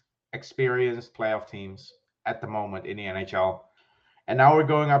most experienced playoff teams at the moment in the NHL. And now we're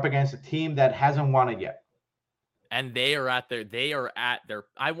going up against a team that hasn't won it yet. And they are at their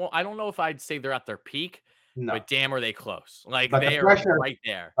I don't know if I'd say they're at their peak, No. but damn, are they close. Like, But they the are pressure- right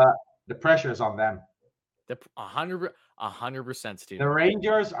there. The pressure is on them. 100%, Steve. The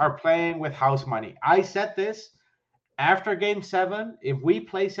Rangers are playing with house money. I said this after game 7. If we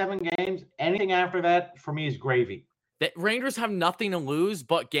play 7 games, anything after that for me is gravy. The Rangers have nothing to lose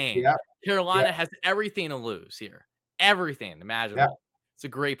but game. Yeah. Carolina Yeah. has everything to lose here. Everything imaginable. It's a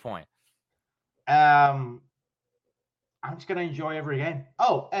great point. I'm just gonna enjoy every game.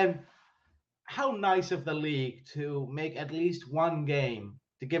 Oh, and how nice of the league to make at least one game,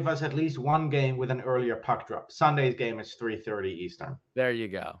 to give us at least one game with an earlier puck drop. Sunday's game is 3:30 Eastern. There you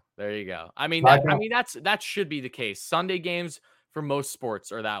go. I mean, Like that should be the case. Sunday games for most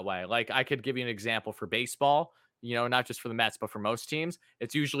sports are that way. Like, I could give you an example for baseball, not just for the Mets, but for most teams,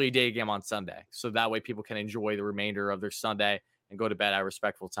 it's usually a day game on Sunday. So that way people can enjoy the remainder of their Sunday and go to bed at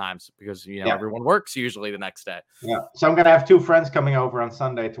respectful times because, everyone works usually the next day. Yeah. So I'm going to have 2 friends coming over on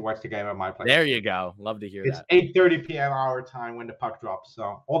Sunday to watch the game at my place. There you go. Love to hear it's that. 8:30 p.m. our time when the puck drops.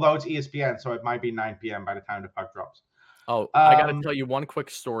 So, although it's ESPN, so it might be 9 p.m. by the time the puck drops. Oh, I got to tell you one quick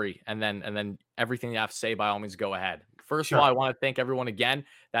story, and then everything you have to say, by all means, go ahead. First of all, I want to thank everyone again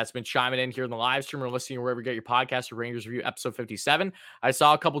that's been chiming in here in the live stream or listening wherever you get your podcast for Rangers Review episode 57. I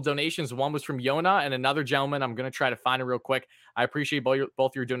saw a couple donations. One was from Yona and another gentleman. I'm going to try to find it real quick. I appreciate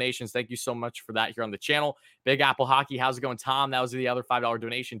both your donations. Thank you so much for that here on the channel. Big Apple Hockey, how's it going, Tom? That was the other $5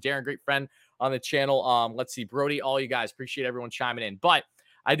 donation. Darren, great friend on the channel. Let's see, Brody, all you guys. Appreciate everyone chiming in. But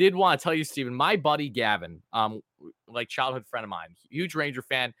I did want to tell you, Steven, my buddy Gavin, like childhood friend of mine, huge Ranger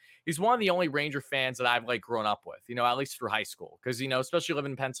fan. He's one of the only Ranger fans that I've grown up with, at least through high school. Because, especially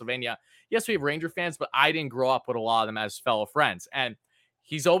living in Pennsylvania, yes, we have Ranger fans, but I didn't grow up with a lot of them as fellow friends. And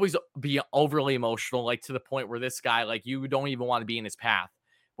he's always be overly emotional, to the point where this guy, you don't even want to be in his path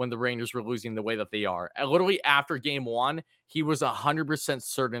when the Rangers were losing the way that they are. And literally after game 1, he was 100%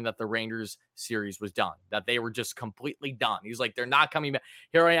 certain that the Rangers series was done, that they were just completely done. He's like, they're not coming back.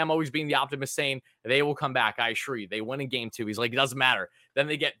 Here I am always being the optimist saying they will come back. I assure you. They win in game 2. He's like, it doesn't matter. Then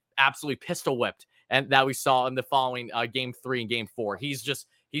they get absolutely pistol whipped. And that we saw in the following game 3 and game 4. He's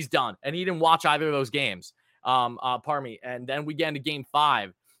done. And he didn't watch either of those games. Pardon me. And then we get into game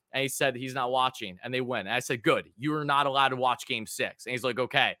 5. And he said he's not watching, and they win. And I said, good. You are not allowed to watch game 6. And he's like,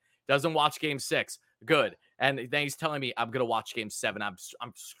 okay. Doesn't watch game 6. Good. And then he's telling me I'm going to watch game 7. I'm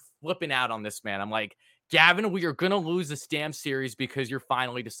flipping out on this, man. I'm like, Gavin, we are going to lose this damn series because you're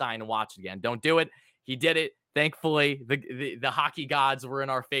finally deciding to watch it again. Don't do it. He did it. Thankfully, the hockey gods were in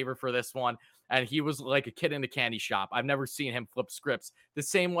our favor for this one. And he was like a kid in a candy shop. I've never seen him flip scripts the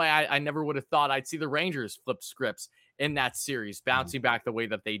same way I never would have thought I'd see the Rangers flip scripts in that series, bouncing back the way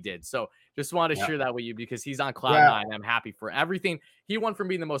that they did. So just wanted to share that with you because he's on cloud 9. I'm happy for everything. He went from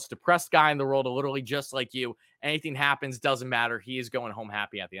being the most depressed guy in the world to literally just like you. Anything happens, doesn't matter. He is going home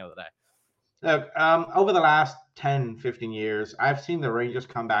happy at the end of the day. Look, over the last 10, 15 years, I've seen the Rangers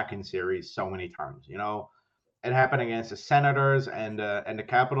come back in series so many times. It happened against the Senators and the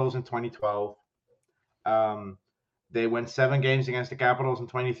Capitals in 2012. They went 7 games against the Capitals in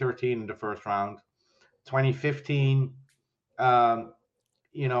 2013 in the first round. 2015, you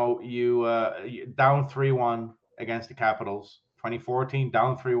down 3-1 against the Capitals. 2014,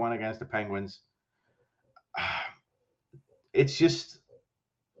 down 3-1 against the Penguins. It's just,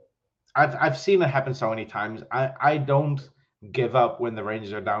 I've seen it happen so many times. I don't give up when the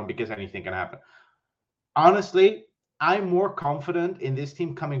Rangers are down because anything can happen. Honestly, I'm more confident in this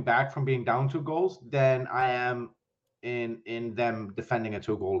team coming back from being down 2 goals than I am in them defending a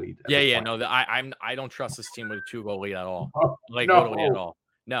 2-goal lead. I don't trust this team with a 2-goal lead at all. Literally at all.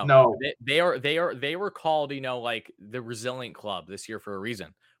 No. They were called, like the resilient club this year for a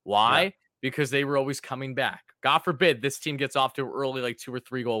reason. Why? Yeah. Because they were always coming back. God forbid this team gets off to an early 2 or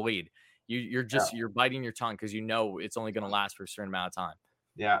 3 goal lead. You're biting your tongue because it's only going to last for a certain amount of time.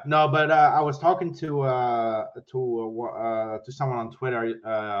 Yeah, no, but I was talking to someone on Twitter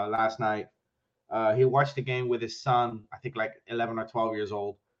last night. He watched the game with his son, I think 11 or 12 years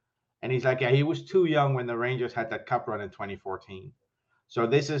old. And he's like, yeah, he was too young when the Rangers had that cup run in 2014. So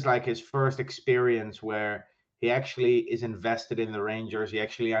this is his first experience where he actually is invested in the Rangers. He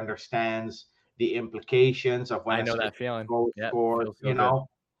actually understands the implications of when I know that feeling. Scored,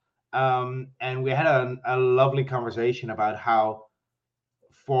 and we had a lovely conversation about how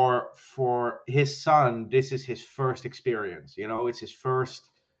for his son, this is his first experience. It's his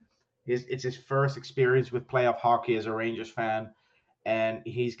first experience with playoff hockey as a Rangers fan, and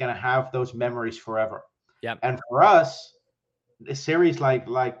he's gonna have those memories forever. Yeah. And for us, a series like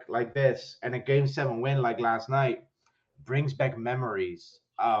this and a Game 7 win like last night brings back memories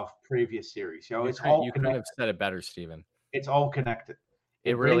of previous series. You know, it's all You couldn't connected. have said it better, Steven. It's all connected.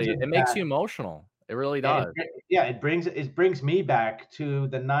 It brings really us it makes back- you emotional. It really yeah, does. it brings me back to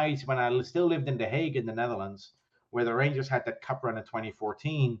the nights when I still lived in The Hague in the Netherlands, where the Rangers had that cup run in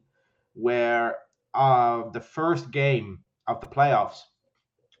 2014, where the first game of the playoffs,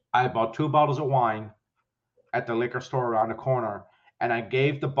 I bought 2 bottles of wine at the liquor store around the corner, and I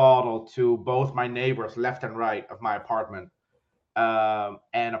gave the bottle to both my neighbors left and right of my apartment,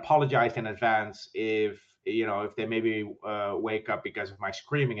 and apologized in advance if they maybe wake up because of my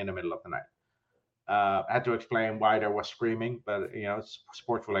screaming in the middle of the night. I had to explain why there was screaming, but it's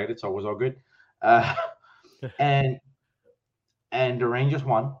sports related, so it was all good. And the Rangers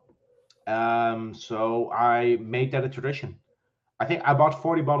won, so I made that a tradition. I think I bought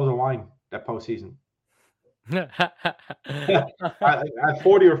 40 bottles of wine that postseason. I had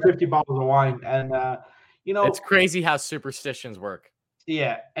 40 or 50 bottles of wine, and It's crazy how superstitions work.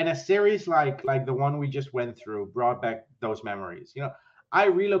 yeah, and a series like the one we just went through brought back those memories. I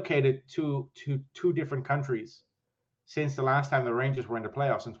relocated to 2 different countries since the last time the Rangers were in the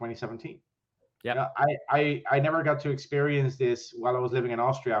playoffs in 2017. Yeah, I never got to experience this while I was living in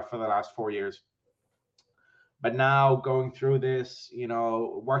Austria for the last 4 years. But now going through this,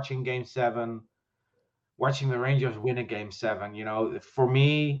 watching Game 7, watching the Rangers win a Game 7, for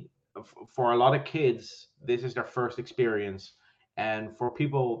me, for a lot of kids, this is their first experience. And for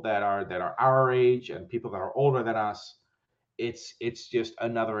people that are our age and people that are older than us, it's just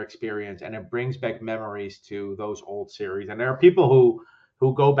another experience, and it brings back memories to those old series. And there are people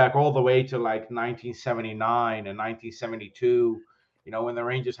who go back all the way to like 1979 and 1972, when the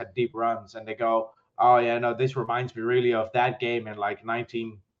Rangers had deep runs, and they go, oh yeah, no, this reminds me really of that game in like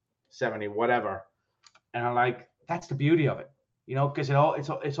 1970 whatever. And I'm like, that's the beauty of it, because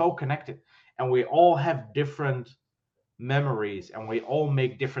it's all connected, and we all have different memories, and we all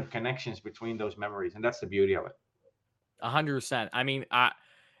make different connections between those memories, and that's the beauty of it. 100%. I mean, I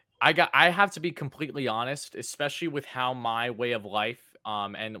have to be completely honest, especially with how my way of life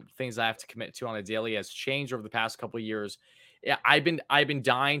and things I have to commit to on a daily has changed over the past couple of years. Yeah, I've been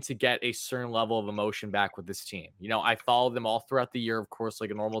dying to get a certain level of emotion back with this team. I followed them all throughout the year, of course, like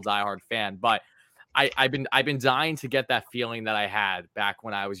a normal diehard fan, but I've been dying to get that feeling that I had back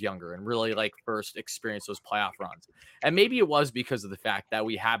when I was younger and really like first experienced those playoff runs. And maybe it was because of the fact that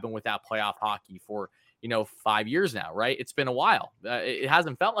we have been without playoff hockey for 5 years now, right? It's been a while. It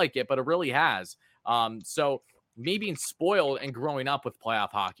hasn't felt like it, but it really has. So me being spoiled and growing up with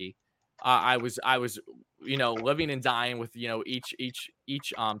playoff hockey, I was living and dying with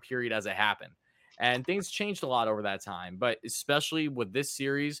each period as it happened, and things changed a lot over that time. But especially with this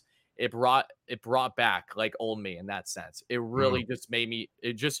series, it brought back like old me in that sense. It really just made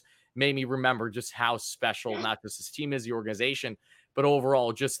me remember just how special not just this team is, the organization, but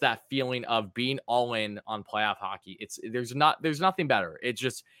overall just that feeling of being all in on playoff hockey. There's nothing better. It's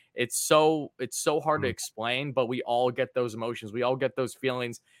so hard to explain, but we all get those emotions. We all get those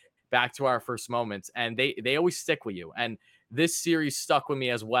feelings back to our first moments, and they always stick with you. And this series stuck with me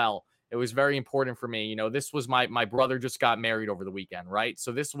as well. It was very important for me. This was my brother just got married over the weekend, right?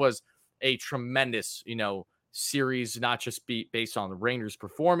 So this was a tremendous, series, not just based on the Rangers'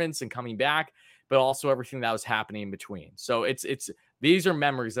 performance and coming back, but also everything that was happening in between. So these are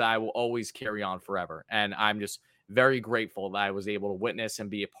memories that I will always carry on forever. And I'm just very grateful that I was able to witness and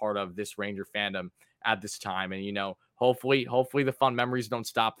be a part of this Ranger fandom at this time. And, hopefully the fun memories don't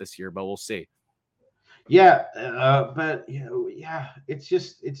stop this year, but we'll see. Yeah, but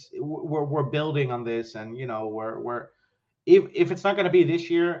we're building on this, and we're if it's not going to be this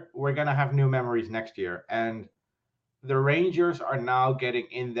year, we're going to have new memories next year. And the Rangers are now getting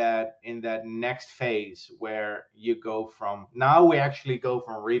in that next phase where we actually go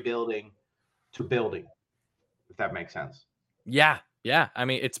from rebuilding to building, if that makes sense. Yeah. I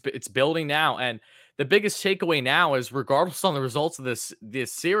mean, it's building now, and the biggest takeaway now is, regardless on the results of this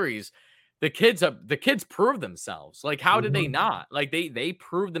series, the kids proved themselves. Like, how did they not? Like, they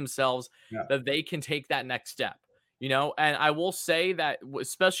proved themselves that they can take that next step. And I will say that,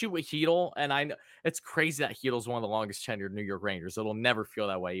 especially with Chytil, and I know it's crazy that Chytil's one of the longest tenured New York Rangers. It'll never feel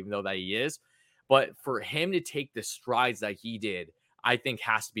that way, even though that he is. But for him to take the strides that he did, I think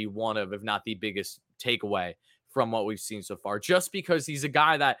has to be one of, if not the biggest takeaway from what we've seen so far, just because he's a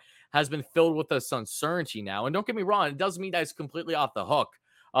guy that has been filled with this uncertainty now. And don't get me wrong, it doesn't mean that he's completely off the hook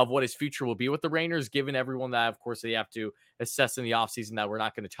of what his future will be with the Rangers, given everyone that, of course, they have to assess in the offseason that we're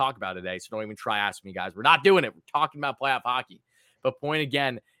not going to talk about today. So don't even try asking me, guys. We're not doing it. We're talking about playoff hockey. But point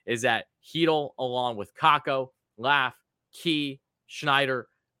again is that Chytil, along with Kakko, Laugh, Key, Schneider,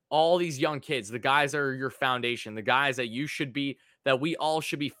 all these young kids, the guys that are your foundation, the guys that that we all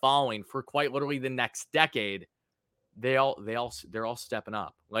should be following for quite literally the next decade. They're all stepping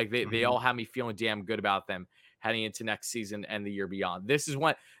up. Like they all have me feeling damn good about them heading into next season and the year beyond. This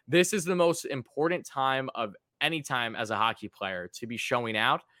is the most important time of any time as a hockey player to be showing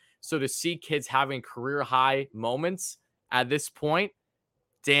out. So to see kids having career high moments at this point,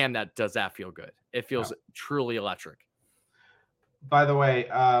 damn, does that feel good. It feels truly electric. By the way,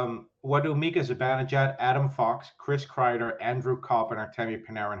 what do Mika Zibanejad, Adam Fox, Chris Kreider, Andrew Kopp, and Artemi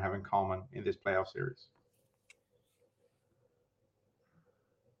Panarin have in common in this playoff series?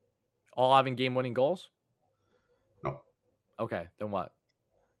 All having game-winning goals? No. Okay, then what?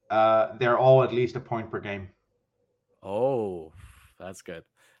 They're all at least a point per game. Oh, that's good.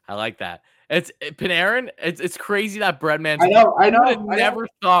 I like that. Panarin. It's crazy that Breadman. I know. I never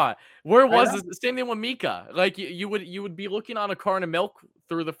thought. Where was this? Same thing with Mika. Like you would be looking on a carton of milk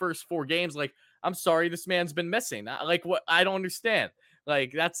through the first 4 games. Like, I'm sorry, this man's been missing. Like, what? I don't understand.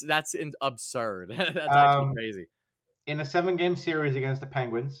 Like that's absurd. That's actually crazy. In a 7-game series against the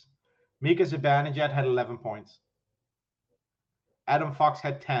Penguins, Mika Zibanejad had 11 points. Adam Fox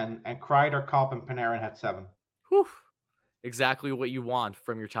had 10, and Kreider, Kopp, and Panarin had 7. Whew. Exactly what you want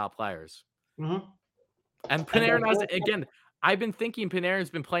from your top players. Mm-hmm. And Panarin has, again, I've been thinking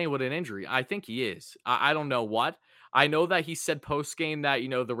Panarin's been playing with an injury. I think he is. I don't know what. I know that he said post-game that,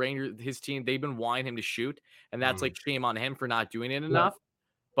 the Rangers, his team, they've been wanting him to shoot, and that's like shame on him for not doing it enough.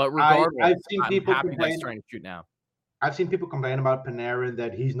 But regardless, I'm happy that he's trying to shoot now. I've seen people complain about Panarin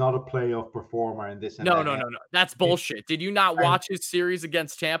that he's not a playoff performer and this and no, that. No. That's bullshit. Did you not watch his series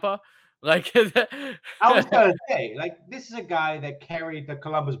against Tampa? Like, I was going to say, like, this is a guy that carried the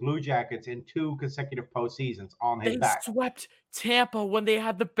Columbus Blue Jackets in 2 consecutive postseasons on his back. They swept Tampa when they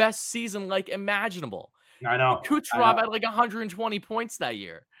had the best season, like, imaginable. I know. Kucherov had like 120 points that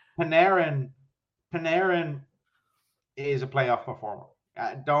year. Panarin is a playoff performer.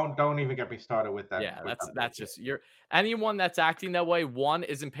 Don't even get me started with that. Yeah, that's just anyone that's acting that way. 1,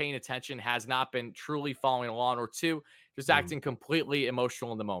 isn't paying attention, has not been truly following along, or 2, just acting completely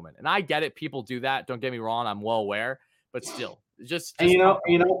emotional in the moment. And I get it, people do that. Don't get me wrong, I'm well aware, but still, just and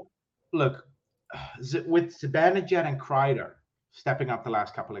look, with Zibanejad and Kreider stepping up the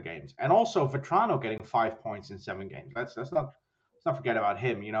last couple of games, and also Vetrano getting 5 points in 7 games. Let's not forget about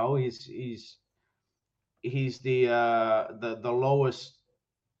him. He's the lowest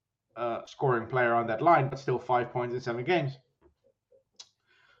scoring player on that line, but still 5 points in 7 games.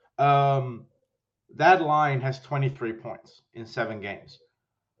 That line has 23 points in 7 games.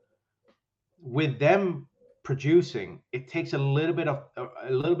 With them producing, it takes a little bit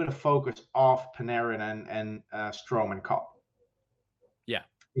of focus off Panarin and Strome and Kopp. Yeah,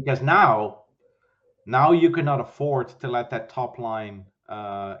 because now you cannot afford to let that top line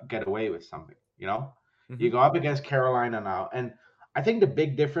get away with something. You go up against Carolina now, and I think the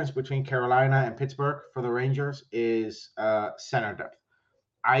big difference between Carolina and Pittsburgh for the Rangers is center depth.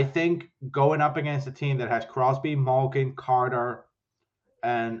 I think going up against a team that has Crosby, Malkin, Carter,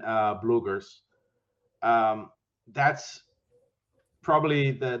 and Blugers, that's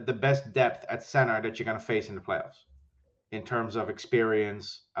probably the best depth at center that you're going to face in the playoffs in terms of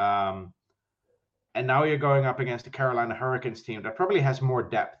experience. And now you're going up against the Carolina Hurricanes team that probably has more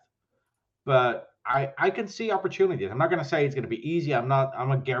depth. But I can see opportunities. I'm not going to say it's going to be easy. I'm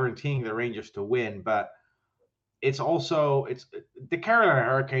not guaranteeing the Rangers to win, but it's the Carolina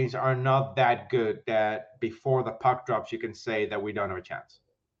Hurricanes are not that good that before the puck drops, you can say that we don't have a chance.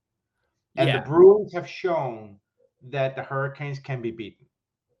 And the Bruins have shown that the Hurricanes can be beaten.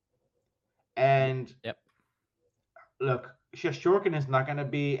 And look, Shesterkin is not going to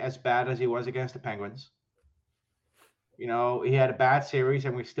be as bad as he was against the Penguins. He had a bad series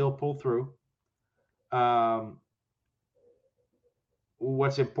and we still pulled through.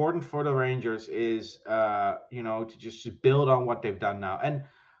 What's important for the Rangers is, to just build on what they've done now. And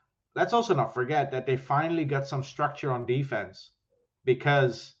let's also not forget that they finally got some structure on defense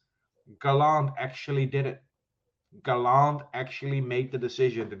because Gallant actually did it. Gallant actually made the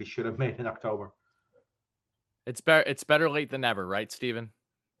decision that he should have made in October. It's better late than never, right, Steven?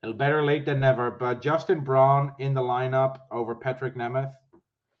 Better late than never. But Justin Braun in the lineup over Patrick Nemeth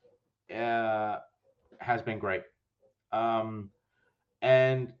has been great.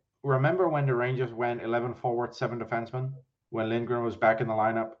 And remember when the Rangers went 11 forward, 7 defensemen when Lindgren was back in the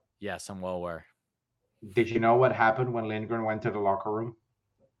lineup? Yes, I'm well aware. Did you know what happened when Lindgren went to the locker room?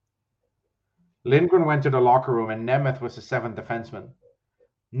 Lindgren went to the locker room and Nemeth was the 7th defenseman.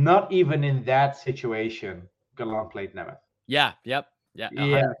 Not even in that situation, Gallant played Nemeth. Yeah, yep. Yeah.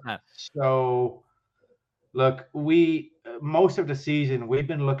 100%. So Look, most of the season we've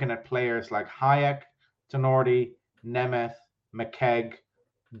been looking at players like Hayek, Tenorti, Nemeth, McKegg,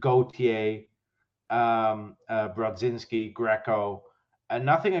 Gauthier, Brodzinski, Greco, and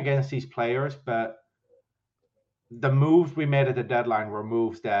nothing against these players, but the moves we made at the deadline were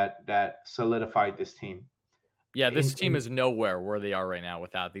moves that solidified this team. Yeah, this team is nowhere where they are right now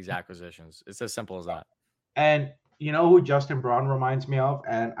without these acquisitions. It's as simple as that. And you know who Justin Braun reminds me of?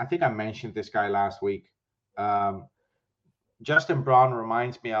 And I think I mentioned this guy last week. Justin Braun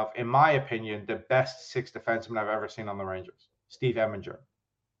reminds me of, in my opinion, the best sixth defenseman I've ever seen on the Rangers, Steve Eminger.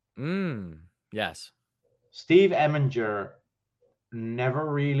 Yes. Steve Eminger you never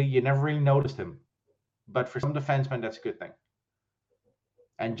really noticed him. But for some defensemen, that's a good thing.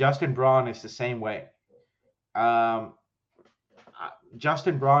 And Justin Braun is the same way.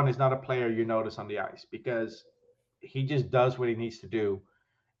 Justin Braun is not a player you notice on the ice because he just does what he needs to do,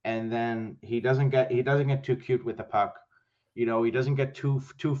 and then he doesn't get too cute with the puck. You know, he doesn't get too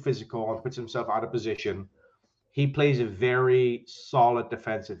physical and puts himself out of position. He plays a very solid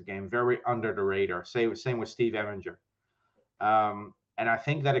defensive game, very under the radar. Same with Steve Eminger. And I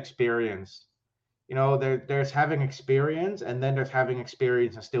think that experience, you know, there's having experience, and then there's having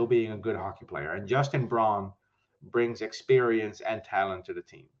experience and still being a good hockey player. And Justin Braun brings experience and talent to the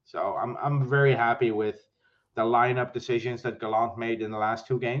team. So I'm very happy with the lineup decisions that Gallant made in the last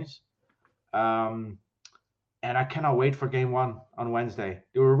 2 games. And I cannot wait for game 1 on Wednesday.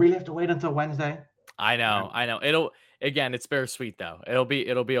 Do we really have to wait until Wednesday? I know. It's bittersweet though. It'll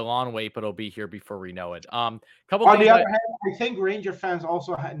be a long wait, but it'll be here before we know it. Couple on the other hand, I think Ranger fans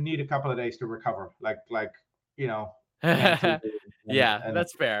also need a couple of days to recover. Like you know.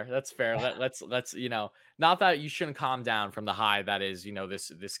 That's fair. Let's you know, not that you shouldn't calm down from the high that is, you know,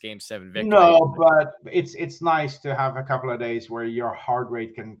 this game 7 victory. No, but it's nice to have a couple of days where your heart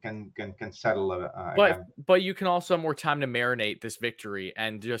rate can settle again. But you can also have more time to marinate this victory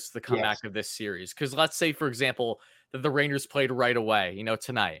and just the comeback of this series. Because let's say, for example, that the Rangers played right away, you know,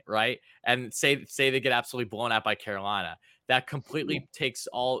 tonight, right? And say they get absolutely blown out by Carolina. That completely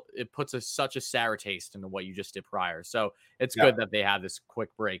puts such a sour taste into what you just did prior. So it's good that they have this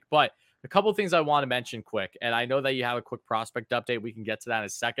quick break. But a couple of things I want to mention quick, and I know that you have a quick prospect update. We can get to that in a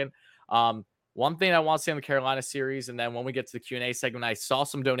second. One thing I want to say on the Carolina series, and then when we get to the Q&A segment, I saw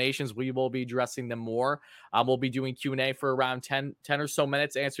some donations. We will be addressing them more. We'll be doing Q&A for around 10 or so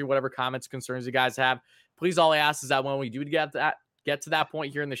minutes, answering whatever comments, concerns you guys have. Please, all I ask is that when we do get to that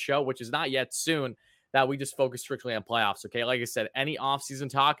point here in the show, which is not yet soon, that we just focus strictly on playoffs, okay? Like I said, any offseason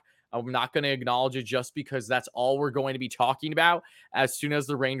talk, I'm not going to acknowledge it just because that's all we're going to be talking about as soon as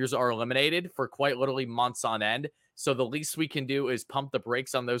the Rangers are eliminated for quite literally months on end. So the least we can do is pump the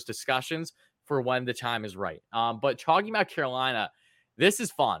brakes on those discussions for when the time is right. But talking about Carolina, this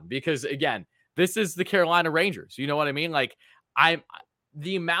is fun because, again, this is the Carolina Rangers. You know what I mean? Like,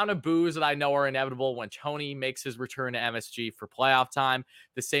 the amount of boos that I know are inevitable when Tony makes his return to MSG for playoff time,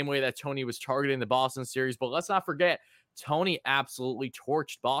 the same way that Tony was targeting the Boston series. But let's not forget, Tony absolutely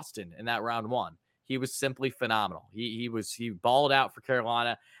torched Boston in that round 1. He was simply phenomenal. He balled out for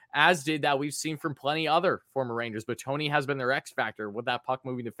Carolina, as did that we've seen from plenty other former Rangers. But Tony has been their X factor with that puck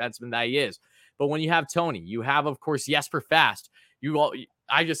moving defenseman that he is. But when you have Tony, you have, of course, Jesper Fast.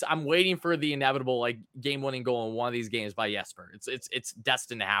 I'm waiting for the inevitable, like, game-winning goal in one of these games by Jesper. It's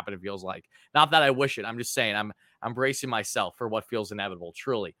destined to happen, it feels like. Not that I wish it. I'm just saying I'm bracing myself for what feels inevitable,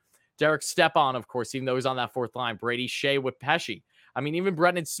 truly. Derek Stepan, of course, even though he's on that 4th line. Brady Shea with Pesci. I mean, even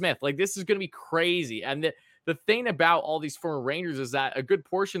Brendan Smith. Like, this is going to be crazy. And the thing about all these former Rangers is that a good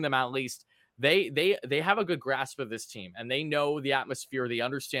portion of them, at least, they have a good grasp of this team, and they know the atmosphere. They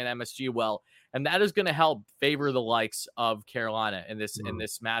understand MSG well, and that is going to help favor the likes of Carolina in this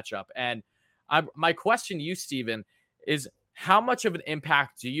matchup. And my question to you, Steven, is how much of an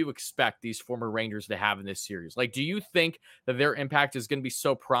impact do you expect these former Rangers to have in this series? Like, do you think that their impact is going to be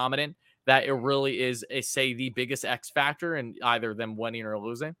so prominent that it really is, the biggest X factor in either them winning or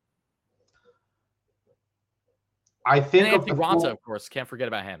losing? I think Anthony Raanta, of course, can't forget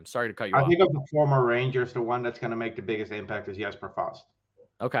about him. Sorry to cut you off. I think of the former Rangers, the one that's going to make the biggest impact is Jesper Fast.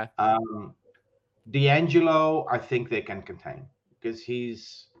 Okay. D'Angelo, I think they can contain because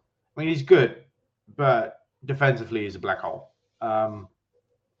he's good, but defensively he's a black hole.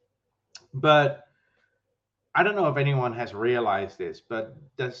 But I don't know if anyone has realized this, but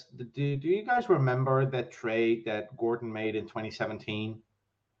do you guys remember that trade that Gordon made in 2017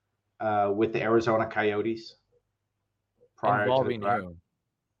 with the Arizona Coyotes? Involving who?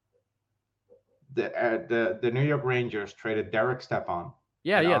 The New York Rangers traded Derek Stepan.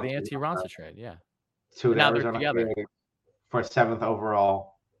 The Anthony Raanta trade, to the Arizona Coyotes for 7th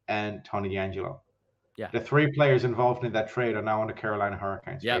overall and Tony DeAngelo. Yeah. The 3 players involved in that trade are now on the Carolina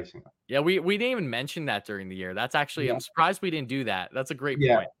Hurricanes Yep. facing them. Yeah, we didn't even mention that during the year. That's actually Yeah. I'm surprised we didn't do that. That's a great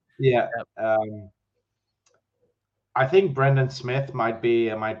Yeah, point. yeah. Yep. I think Brendan Smith might be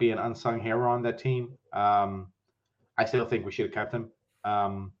an unsung hero on that team. I still think we should have kept him.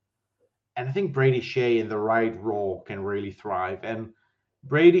 And I think Brady Shea in the right role can really thrive. And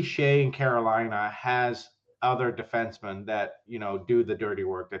Brady Shea in Carolina has other defensemen that, you know, do the dirty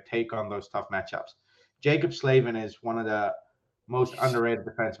work, that take on those tough matchups. Jacob Slavin is one of the most underrated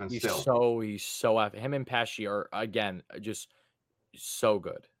defensemen still. He's so him and Pesci are again just so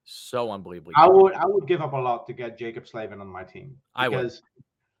good. So unbelievably I good. would give up a lot to get Jacob Slavin on my team. I would. Because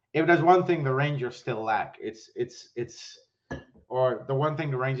if there's one thing the Rangers still lack, or the one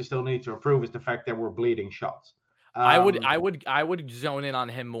thing the Rangers still need to improve is the fact that we're bleeding shots. I would zone in on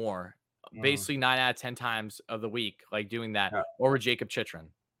him more. Mm. Basically 9 out of 10 times of the week, like doing that over Jacob Chychrun.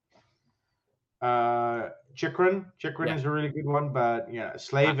 Chychrun is a really good one, but yeah,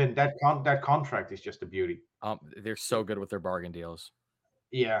 Slavin, that contract is just a beauty. They're so good with their bargain deals.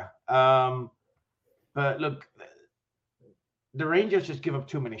 Yeah. But look, the Rangers just give up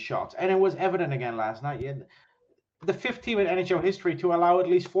too many shots, and it was evident again last night. Yeah, the 5th team in NHL history to allow at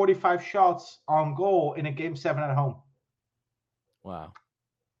least 45 shots on goal in a Game 7 at home. Wow.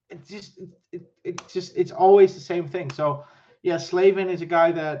 It's always the same thing. So yeah, Slavin is a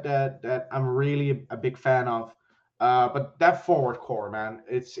guy that I'm really a big fan of. But that forward core, man,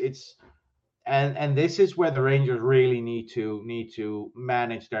 and this is where the Rangers really need to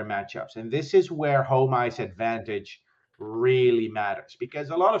manage their matchups. And this is where home ice advantage really matters, because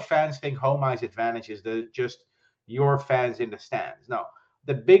a lot of fans think home ice advantage is just your fans in the stands. No,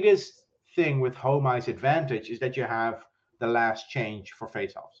 the biggest thing with home ice advantage is that you have the last change for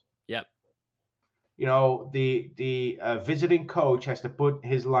faceoffs. Yep. You know, the visiting coach has to put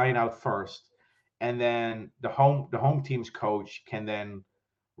his line out first, and then the home team's coach can then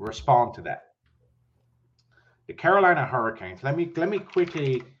respond to that. The Carolina Hurricanes. Let me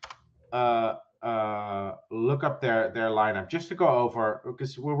quickly look up their lineup just to go over,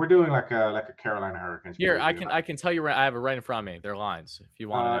 because we're doing like a Carolina Hurricanes. Here, I can tell you. I have it right in front of me. Their lines, if you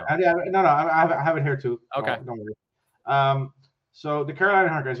want to know. No, I have it here too. Okay. Don't worry. So the Carolina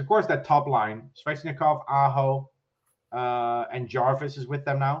Hurricanes, of course, that top line: Svechnikov, Aho, and Jarvis is with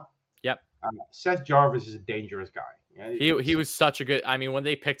them now. Yep. Seth Jarvis is a dangerous guy. Yeah, he was such a good. I mean, when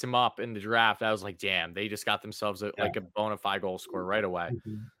they picked him up in the draft, I was like, damn, they just got themselves like a bona fide goal scorer right away.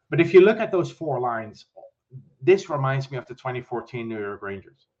 Mm-hmm. But if you look at those 4 lines, this reminds me of the 2014 New York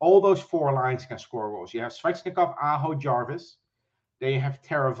Rangers. All those 4 lines can score goals. You have Svechnikov, Aho, Jarvis. Then you have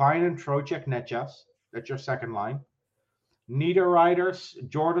Teravainen, Trocheck, Netjas. That's your second line. Niederreiter,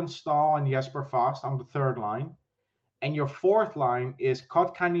 Jordan Staal, and Jesper Fast on the third line. And your fourth line is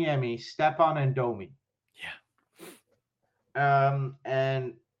Kotkaniemi, Stepan, and Domi. Yeah.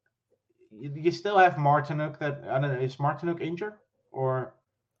 And you still have Martinuk. That I don't know. Is Martinuk injured or?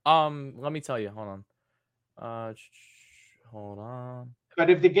 Let me tell you. Hold on. Hold on. But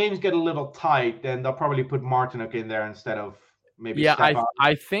if the games get a little tight, then they'll probably put Martinuk in there instead of maybe. Yeah,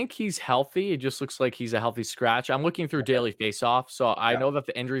 I think he's healthy. It just looks like he's a healthy scratch. I'm looking through daily face-off, so I know that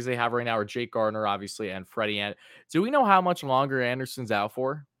the injuries they have right now are Jake Gardiner, obviously, and Freddie. Do we know how much longer Anderson's out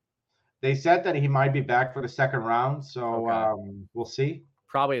for? They said that he might be back for the second round, so we'll see.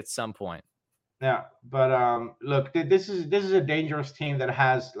 Probably at some point. Yeah, but look, this is a dangerous team that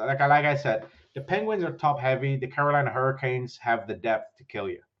has, like I said, the Penguins are top heavy. The Carolina Hurricanes have the depth to kill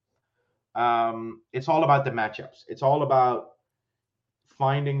you. It's all about the matchups. It's all about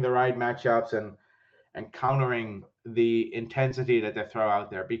finding the right matchups and countering the intensity that they throw out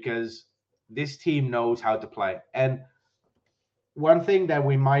there, because this team knows how to play. And one thing that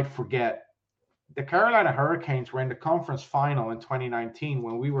we might forget, the Carolina Hurricanes were in the conference final in 2019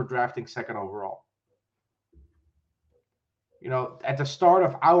 when we were drafting second overall. You know, at the start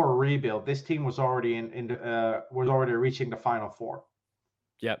of our rebuild, this team was already was already reaching the Final Four.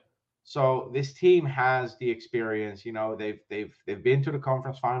 Yep. So this team has the experience. You know, they've been to the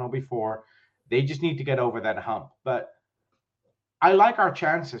conference final before. They just need to get over that hump. But I like our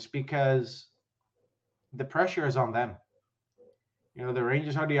chances because the pressure is on them. You know, the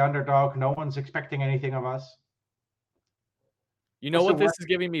Rangers are the underdog. No one's expecting anything of us. You know what this is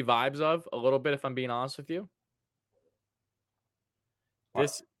giving me vibes of a little bit, if I'm being honest with you?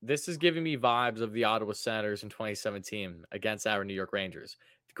 What? This is giving me vibes of the Ottawa Senators in 2017 against our New York Rangers.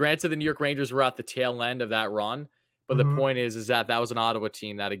 Granted, the New York Rangers were at the tail end of that run, but the point is that was an Ottawa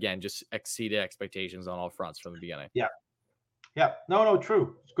team that, again, just exceeded expectations on all fronts from the beginning. Yeah. Yeah. No,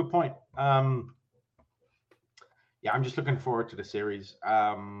 true. It's a good point. Yeah, I'm just looking forward to the series.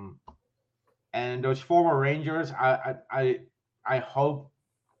 And those former Rangers, I hope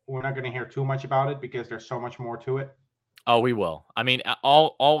we're not going to hear too much about it because there's so much more to it. Oh, we will. I mean,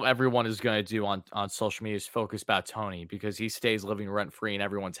 all everyone is going to do on social media is focus about Tony because he stays living rent free in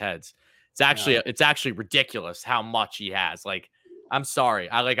everyone's heads. It's actually ridiculous how much he has. Like, I'm sorry,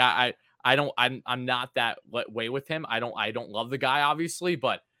 I'm not that way with him. I don't love the guy, obviously,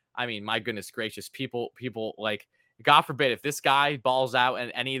 but I mean, my goodness gracious, people like, God forbid, if this guy balls out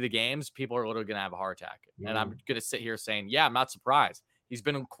in any of the games, people are literally going to have a heart attack. And I'm going to sit here saying, yeah, I'm not surprised. He's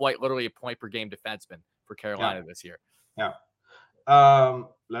been quite literally a point per game defenseman for Carolina this year. Yeah.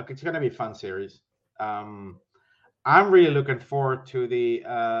 Look, it's going to be a fun series. I'm really looking forward to the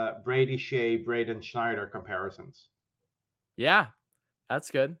Brady Shea, Braden Schneider comparisons. Yeah,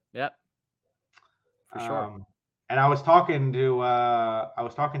 that's good. Yep. For sure. And I was talking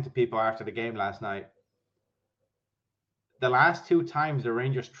to people after the game last night. The last 2 times the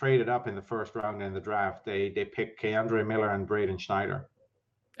Rangers traded up in the first round in the draft, they picked K'Andre Miller and Braden Schneider.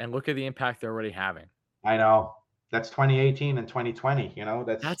 And look at the impact they're already having. I know. That's 2018 and 2020. You know,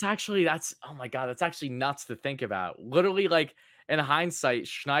 that's oh my God, that's actually nuts to think about. Literally, like, in hindsight,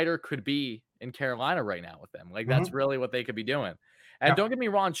 Schneider could be in Carolina right now with them. Like, that's really what they could be doing. And don't get me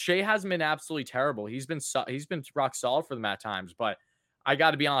wrong, Shea hasn't been absolutely terrible. He's been rock solid for them at times, but I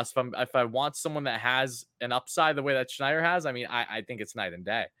got to be honest. If I want someone that has an upside the way that Schneider has, I mean, I think it's night and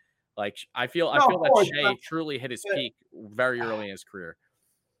day. Like, I feel that Shea truly hit his peak very early in his career.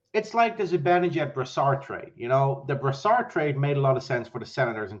 It's like the Zibanejad Brassard trade. You know, the Brassard trade made a lot of sense for the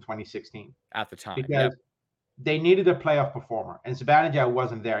Senators in 2016 at the time because they needed a playoff performer, and Zibanejad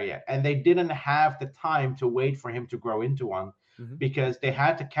wasn't there yet, and they didn't have the time to wait for him to grow into one because they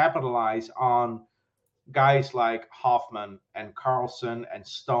had to capitalize on guys like Hoffman and Carlson and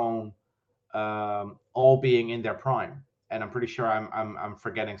Stone, all being in their prime. And I'm pretty sure I'm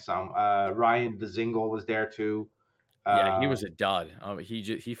forgetting some. Ryan Dzingel was there too. Yeah, he was a dud.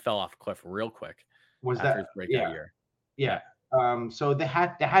 He fell off a cliff real quick. After his breakout year? Yeah. So they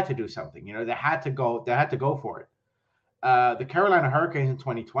had to do something. You know, they had to go for it. The Carolina Hurricanes in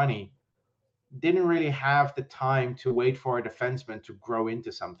 2020 didn't really have the time to wait for a defenseman to grow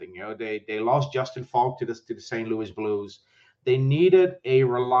into something. You know, they lost Justin Falk to the St. Louis Blues. They needed a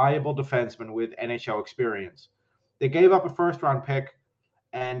reliable defenseman with NHL experience. They gave up a first-round pick.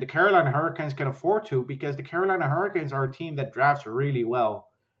 And the Carolina Hurricanes can afford to because the Carolina Hurricanes are a team that drafts really well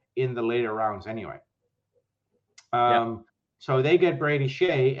in the later rounds anyway. So they get Brady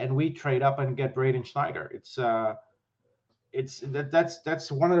Shea, and we trade up and get Braden Schneider.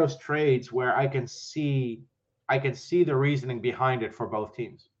 That's one of those trades where I can see the reasoning behind it for both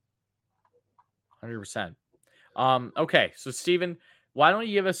teams. 100%. Okay, so Steven, why don't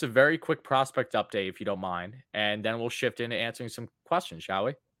you give us a very quick prospect update, if you don't mind, and then we'll shift into answering some questions, shall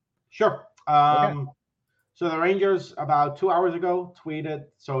we? Sure. So the Rangers, about 2 hours ago, tweeted,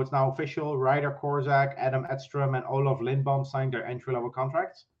 so it's now official, Ryder Korczak, Adam Edstrom, and Olof Lindbom signed their entry-level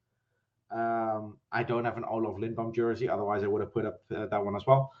contracts. I don't have an Olof Lindbom jersey, otherwise I would have put up that one as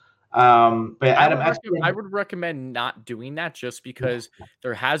well. But I would recommend not doing that just because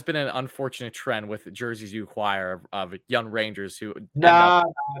there has been an unfortunate trend with jerseys you acquire of young Rangers who end up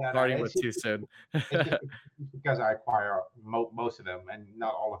starting with too soon. It's because I acquire most of them and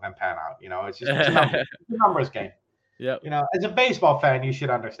not all of them pan out. You know, it's a numbers game. Yeah. You know, as a baseball fan, you should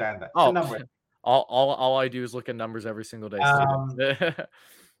understand that. All I do is look at numbers every single day.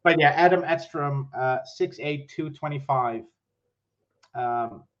 But yeah, Adam Edstrom, 6'8", 225.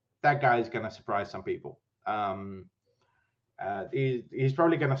 That guy is going to surprise some people. He's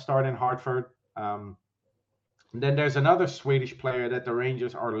probably going to start in Hartford. Then there's another Swedish player that the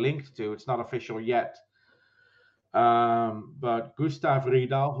Rangers are linked to. It's not official yet. But Gustav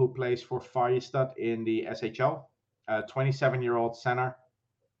Rydahl, who plays for Färjestad in the SHL, 27-year-old center,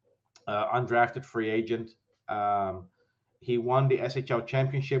 undrafted free agent. He won the SHL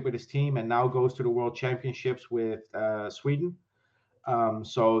championship with his team and now goes to the World Championships with Sweden.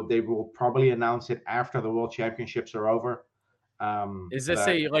 So they will probably announce it after the World Championships are over. Is this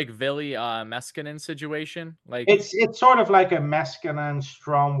a like Ville Meskanen situation? Like it's sort of like a Meskanen,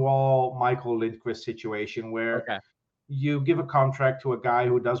 Stromwall, Michael Lindqvist situation where you give a contract to a guy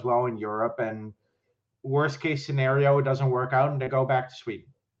who does well in Europe, and worst case scenario, it doesn't work out, and they go back to Sweden.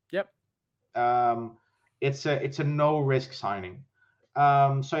 Yep. It's a no risk signing.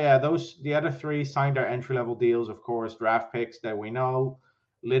 So yeah, the other three signed their entry level deals, of course, draft picks that we know.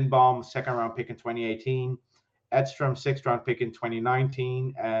 Lindbom, 2nd round pick in 2018, Edstrom, 6th round pick in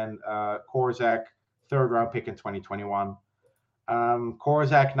 2019, and Korczak, 3rd round pick in 2021.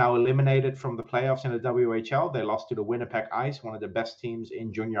 Korzak now eliminated from the playoffs in the WHL. They lost to the Winnipeg Ice, one of the best teams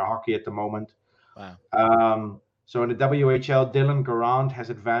in junior hockey at the moment. Wow. So in the WHL, Dylan Garand has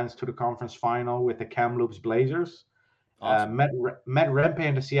advanced to the conference final with the Kamloops Blazers. Awesome. Matt Rempe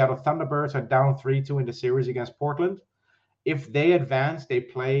and the Seattle Thunderbirds are down 3-2 in the series against Portland. If they advance, they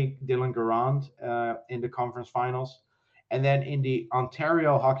play Dylan Garand in the conference finals. And then in the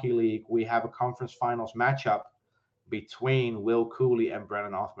Ontario Hockey League, we have a conference finals matchup between Will Cooley and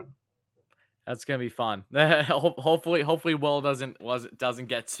Brennan Othman. That's gonna be fun. Hopefully Will doesn't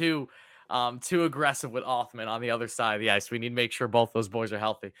get too aggressive with Othman on the other side of the ice. We need to make sure both those boys are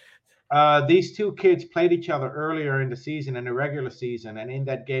healthy. These two kids played each other earlier in the season, in the regular season, and in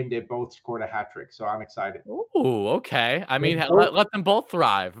that game they both scored a hat trick. So I'm excited. Ooh, okay. I mean, let them both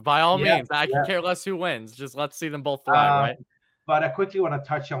thrive by all means. I can care less who wins. Just let's see them both thrive, right? But I quickly want to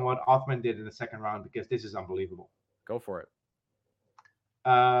touch on what Othman did in the second round because this is unbelievable. Go for it.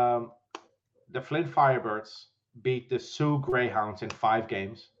 The Flint Firebirds beat the Sioux Greyhounds in 5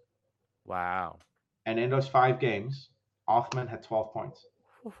 games. Wow. And in those 5 games, Othman had 12 points.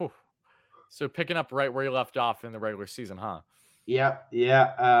 Ooh. So picking up right where you left off in the regular season, huh? Yeah.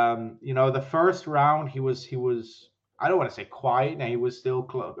 The first round he was I don't want to say quiet, and he was still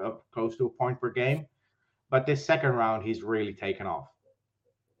close to a point per game, but this second round he's really taken off.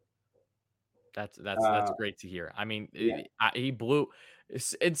 That's great to hear. I mean, he blew.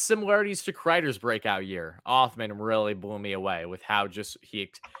 In similarities to Kreider's breakout year, Othman really blew me away with how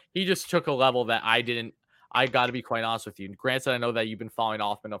he just took a level that I didn't. I got to be quite honest with you. Granted, I know that you've been following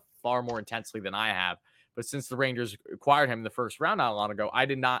Othman far more intensely than I have, but since the Rangers acquired him in the first round not long ago, I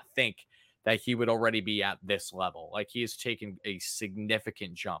did not think that he would already be at this level. Like, he has taken a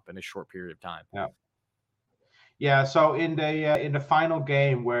significant jump in a short period of time. Yeah. So in the final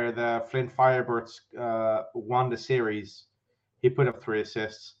game where the Flint Firebirds won the series, he put up 3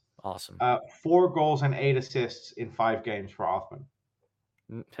 assists. Awesome. 4 goals and 8 assists in 5 games for Othman.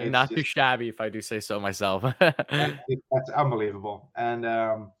 Not too shabby, if I do say so myself. That's unbelievable. And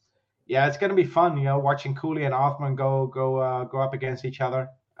it's going to be fun, watching Cooley and Othman go up against each other.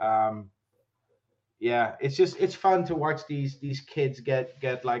 It's fun to watch these kids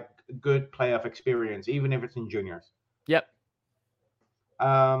get like good playoff experience, even if it's in juniors. Yep.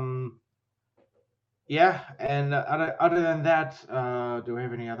 And other than that, do we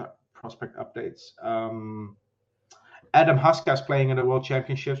have any other prospect updates? Adam Huska is playing in the World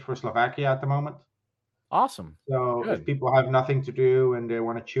Championships for Slovakia at the moment. Awesome. So Good. If people have nothing to do and they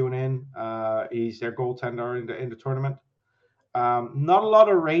want to tune in, he's their goaltender in the tournament. Not a lot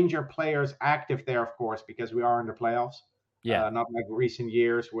of Ranger players active there, of course, because we are in the playoffs. Yeah. Not like recent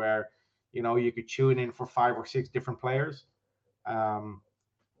years where you could tune in for 5 or 6 different players.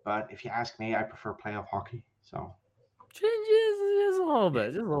 But if you ask me, I prefer playoff hockey. So just a little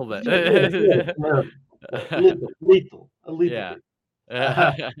bit, a little bit.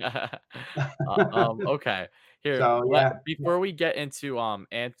 Okay. Here, before we get into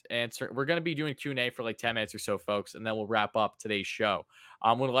answer, we're gonna be doing Q&A for like 10 minutes or so, folks, and then we'll wrap up today's show.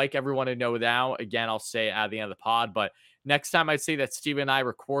 Would like everyone to know now. Again, I'll say at the end of the pod, but next time I'd say that Steve and I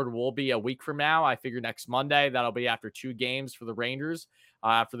record will be a week from now. I figure next Monday. That'll be after 2 games for the Rangers.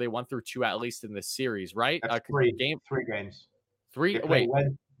 After they won through 2 at least in this series, right? That's 3 games. 3.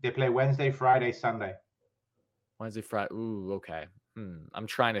 They play Wednesday, Friday, Sunday. Wednesday, Friday. Ooh, okay. I'm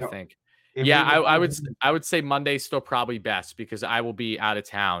trying to think. I would say Monday's still probably best because I will be out of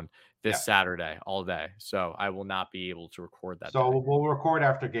town this Saturday all day, so I will not be able to record that. So we'll record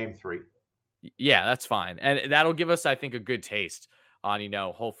after game 3. Yeah, that's fine, and that'll give us, I think, a good taste on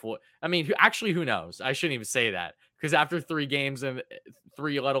hopefully. I mean, who knows? I shouldn't even say that because after 3 games and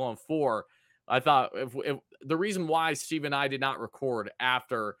 3, let alone 4, I thought if the reason why Steve and I did not record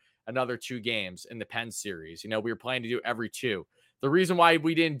after another 2 games in the Penn series, we were planning to do every 2. The reason why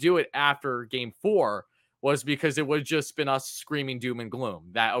we didn't do it after game 4 was because it would just been us screaming doom and gloom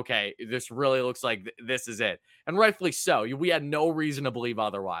that, okay, this really looks like this is it. And rightfully so. We had no reason to believe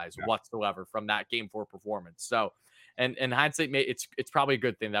otherwise whatsoever from that game 4 performance. So, and in hindsight, it's probably a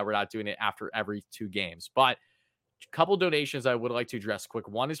good thing that we're not doing it after every 2 games. But a couple donations I would like to address quick.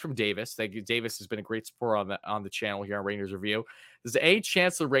 One is from Davis. Thank you. Davis has been a great support on the channel here on Rangers Review. There's a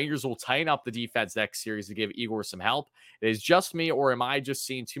chance the Rangers will tighten up the defense next series to give Igor some help. It is just me, or am I just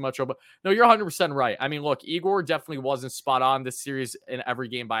seeing too much? No, you're 100% right. I mean, look, Igor definitely wasn't spot on this series in every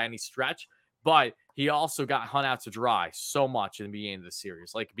game by any stretch, but he also got hung out to dry so much in the beginning of the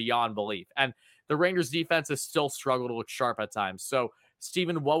series, like beyond belief. And the Rangers defense has still struggled to look sharp at times. So,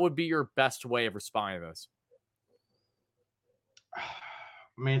 Steven, what would be your best way of responding to this? I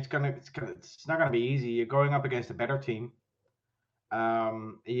mean, it's not gonna be easy. You're going up against a better team.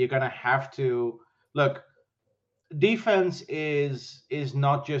 You're gonna have to look. Defense is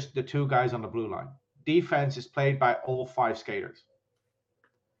not just the two guys on the blue line. Defense is played by all 5 skaters,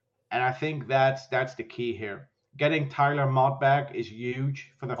 and I think that's the key here. Getting Tyler Mott back is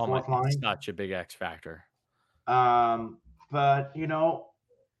huge for the fourth line. Such a big X factor. But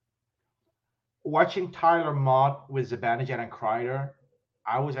watching Tyler Mott with Zibanejad and Kreider,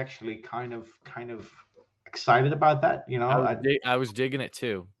 I was actually kind of excited about that. I was digging it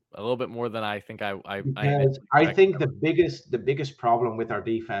too, a little bit more than I think I think the biggest problem with our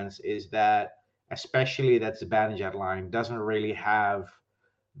defense is that, especially that Zibanejad line doesn't really have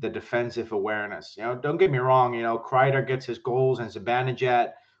the defensive awareness. Don't get me wrong. Kreider gets his goals, and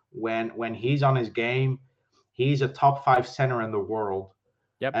Zibanejad, when he's on his game, he's a top 5 center in the world.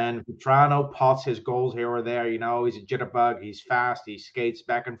 Yep. And Vetrano pots his goals here or there. He's a jitterbug. He's fast. He skates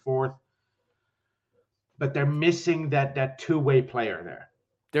back and forth. But they're missing that two-way player there.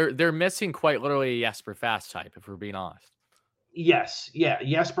 They're missing quite literally a Jesper Fast type, if we're being honest. Yes, yeah,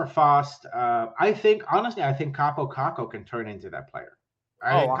 Jesper Fast. I think Kaapo Kakko can turn into that player.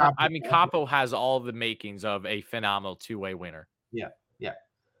 Kaapo has all the makings of a phenomenal two-way winner. Yeah.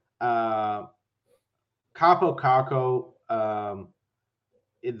 Kaapo Kakko.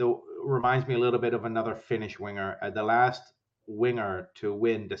 It reminds me a little bit of another Finnish winger. The last winger to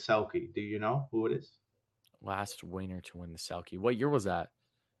win the Selke. Do you know who it is? Last winner to win the Selke. What year was that?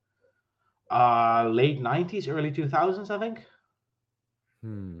 Late 90s, early 2000s, I think.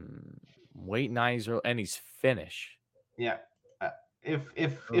 Late 90s, and he's Finnish. Yeah.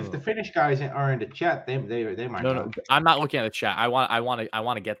 If the Finnish guys are in the chat, they might know. No, I'm not looking at the chat. I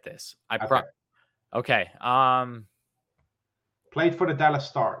want to get this. Okay. Played for the Dallas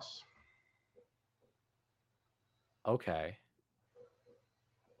Stars. Okay.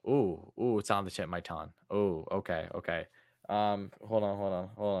 Ooh, it's on the tip of my tongue. Oh, okay. Hold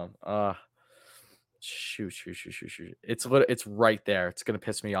on. Shoot. It's right there. It's gonna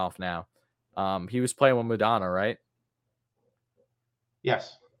piss me off now. He was playing with Madonna, right?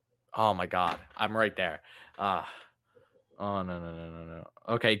 Yes. Oh my God, I'm right there. Oh no.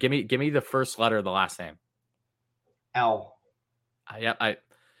 Okay, give me the first letter of the last name. L.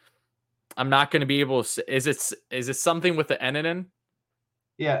 I'm not going to be able to. Is it something with the N in?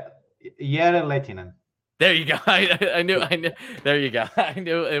 Yeah, Jere Lehtinen. There you go. I knew. There you go. I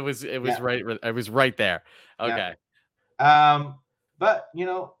knew it was right. It was right there. Okay. Yeah. But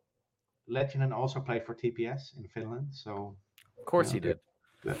Lehtinen also played for TPS in Finland, so of course he did.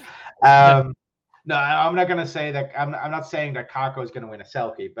 No, I'm not going to say that. I'm not saying that Kakko is going to win a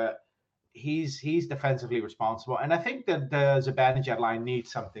Selke, but he's defensively responsible, and I think that the Zibanejad line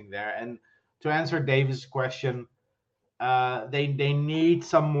needs something there. And to answer Davis' question, they need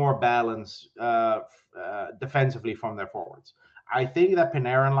some more balance defensively from their forwards. I think that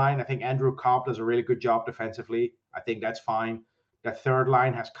Panarin line, I think Andrew Copp does a really good job defensively. I think that's fine. The third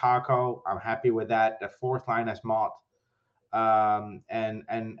line has Kakko. I'm happy with that. The fourth line has Mott and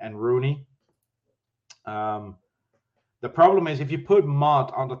Rooney. The problem is if you put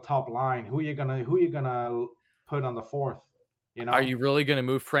Mott on the top line, who you gonna put on the fourth? Are you really gonna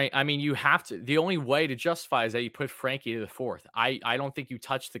move Frank? I mean, you have to. The only way to justify is that you put Frankie to the fourth. I don't think you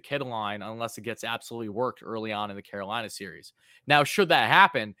touch the Kittle line unless it gets absolutely worked early on in the Carolina series. Now, should that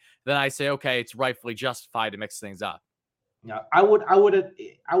happen, then I say okay, it's rightfully justified to mix things up. Yeah, I would at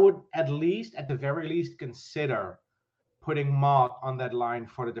the very least consider putting Mott on that line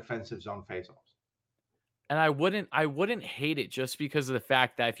for the defensive zone faceoffs. And I wouldn't hate it just because of the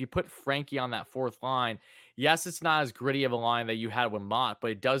fact that if you put Frankie on that fourth line, yes, it's not as gritty of a line that you had with Mott,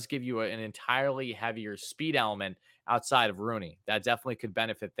 but it does give you an entirely heavier speed element outside of Rooney. That definitely could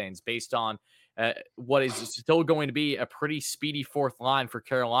benefit things based on what is still going to be a pretty speedy fourth line for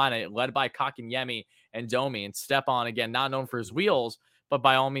Carolina, led by Kotkaniemi and Domi. And Stepan, again, not known for his wheels, but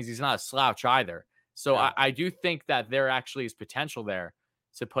by all means, he's not a slouch either. So yeah. I do think that there actually is potential there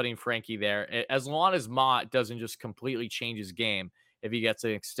to putting Frankie there, as long as Mott doesn't just completely change his game if he gets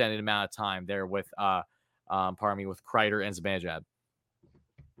an extended amount of time there with with Kreider and Zibanejad.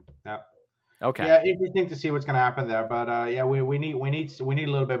 Yeah. Okay. Yeah, interesting to see what's going to happen there, but we need a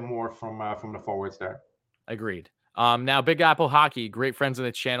little bit more from the forwards there. Agreed. Now Big Apple Hockey, great friends of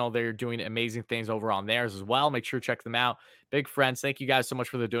the channel. They're doing amazing things over on theirs as well. Make sure to check them out. Big friends. Thank you guys so much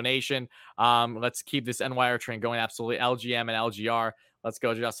for the donation. Let's keep this NYR train going. Absolutely. LGM and LGR. Let's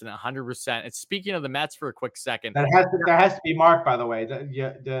go, Justin, 100%. And speaking of the Mets for a quick second. That has to be Mark, by the way.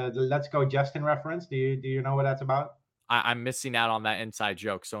 The Let's Go Justin reference. Do you know what that's about? I'm missing out on that inside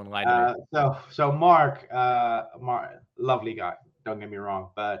joke, so enlighten me. So Mark, lovely guy. Don't get me wrong,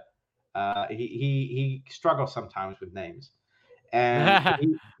 but he struggles sometimes with names.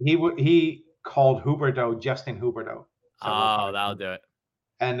 and he called Huberto Justin Huberto several Oh, times. that'll do it.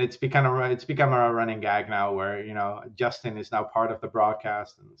 And it's become a running gag now, where Justin is now part of the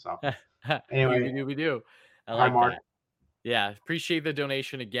broadcast, and so anyway, we do. I hi like Mark. that. Yeah, appreciate the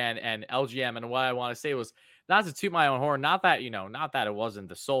donation again. And LGM, and what I want to say was not to toot my own horn, not that it wasn't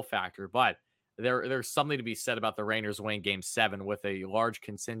the sole factor, but there's something to be said about the Rangers winning Game 7 with a large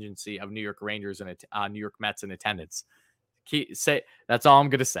contingency of New York Rangers and New York Mets in attendance. That's all I'm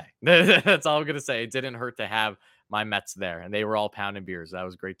gonna say. That's all I'm gonna say. It didn't hurt to have my Mets there, and they were all pounding beers. That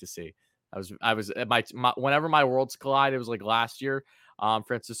was great to see. I was at my whenever my worlds collide, it was like last year.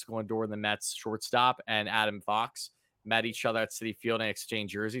 Francisco Lindor, the Mets shortstop, and Adam Fox met each other at Citi Field and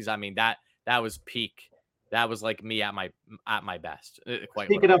exchanged jerseys. I mean, that was peak. That was like me at my best.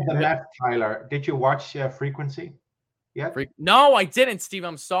 Speaking of the Mets, Tyler, did you watch Frequency? Yeah. No, I didn't, Steve.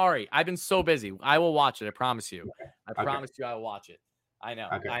 I'm sorry. I've been so busy. I will watch it. I promise you. Okay. I promise you I will watch it. I know.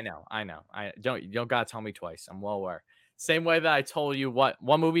 Okay. I know. I don't gotta tell me twice. I'm well aware. Same way that I told you what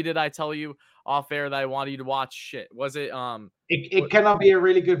movie did I tell you off air that I wanted you to watch? Shit. Was it It cannot be a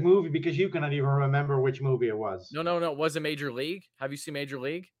really good movie because you cannot even remember which movie it was. No. Was it Major League? Have you seen Major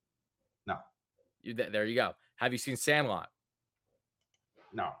League? No. There you go. Have you seen Sandlot?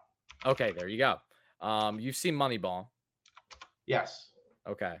 No. Okay, there you go. You've seen Moneyball. Yes.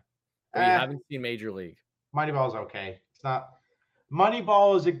 Okay. But you haven't seen Major League. Moneyball's okay. It's not.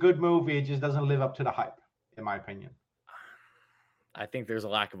 Moneyball is a good movie. It just doesn't live up to the hype, in my opinion. I think there's a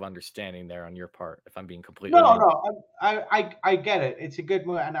lack of understanding there on your part, if I'm being completely honest. No. I get it. It's a good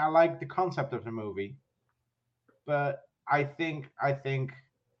movie, and I like the concept of the movie. But I think,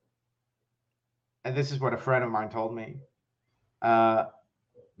 and this is what a friend of mine told me. The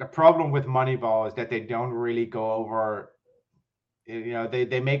problem with Moneyball is that they don't really go over.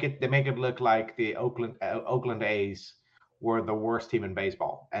 They make it look like the Oakland A's were the worst team in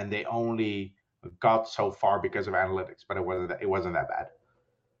baseball, and they only got so far because of analytics, but it wasn't that bad.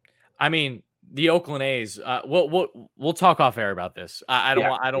 I mean, the Oakland A's. We'll talk off air about this. I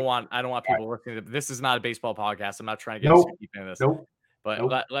don't want people listening to this. Is not a baseball podcast. I'm not trying to get too deep into this.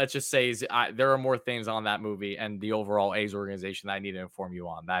 But let's just say there are more things on that movie and the overall A's organization that I need to inform you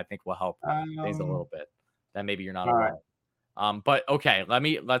on that I think will help A's a little bit. That maybe you're not aware. Right. But okay,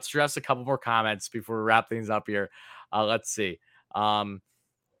 let's address a couple more comments before we wrap things up here. Let's see.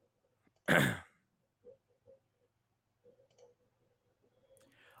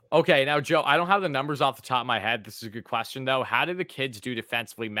 Okay, now, Joe, I don't have the numbers off the top of my head. This is a good question, though. How did the kids do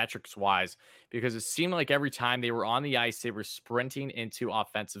defensively, metrics-wise? Because it seemed like every time they were on the ice, they were sprinting into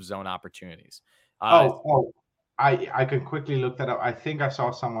offensive zone opportunities. I can quickly look that up. I think I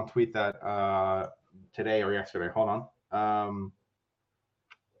saw someone tweet that today or yesterday. Hold on.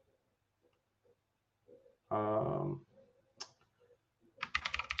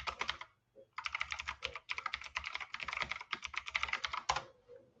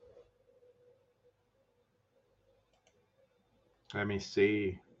 Let me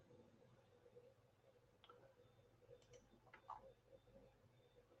see.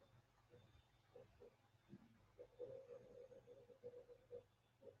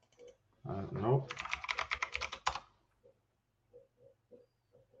 Nope.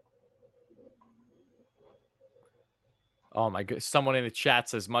 Oh my god! Someone in the chat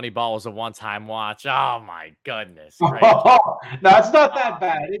says Moneyball is a one-time watch. Oh my goodness! No, it's not that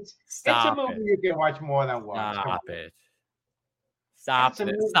bad. It's a movie you can watch more than once. Stop it!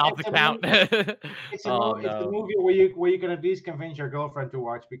 Stop the count. It's a movie where you can at least convince your girlfriend to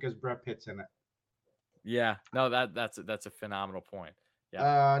watch because Brad Pitt's in it. Yeah, no, that's a phenomenal point.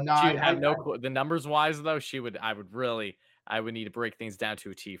 Yeah. She would have no clue. The numbers wise though, I would need to break things down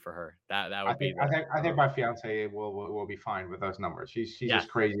to a T for her. That would be. I think my fiance will be fine with those numbers. She's as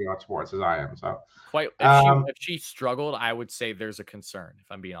crazy about sports as I am. So if she struggled, I would say there's a concern.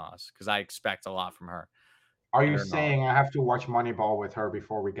 If I'm being honest, because I expect a lot from her. Are you saying I have to watch Moneyball with her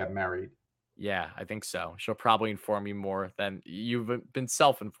before we get married? Yeah, I think so. She'll probably inform you more than you've been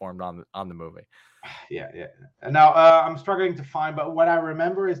self-informed on the movie. Yeah. Now I'm struggling to find, but what I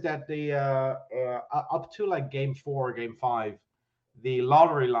remember is that the up to like Game 4, Game 5, the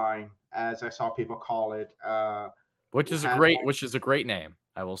lottery line, as I saw people call it, which is a great name,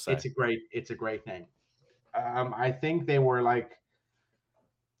 I will say. It's a great name. I think they were like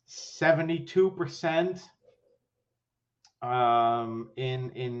 72%. In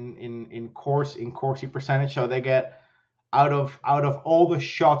Corsi percentage, so they get out of all the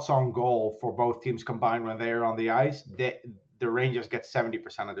shots on goal for both teams combined when they are on the ice, the Rangers get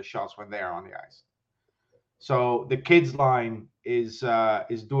 70% of the shots when they are on the ice. So the kids line is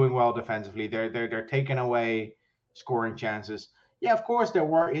doing well defensively. They're taking away scoring chances. Yeah, of course, there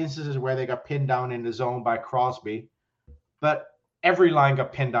were instances where they got pinned down in the zone by Crosby, but every line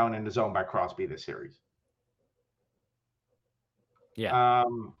got pinned down in the zone by Crosby this series. Yeah.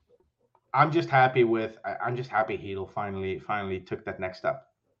 I'm just happy Chytil finally took that next step.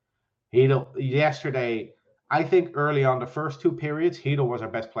 Chytil yesterday, I think early on the first 2 periods, Chytil was our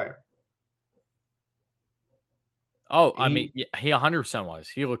best player. Oh, I mean, he 100% was.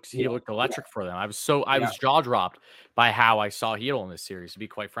 He looked electric for them. I was jaw dropped by how I saw Chytil in this series, to be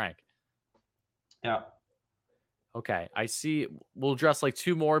quite frank. Yeah. Okay, I see. We'll address like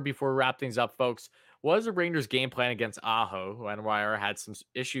 2 more before we wrap things up, folks. What is the Rangers' game plan against Aho, who NYR had some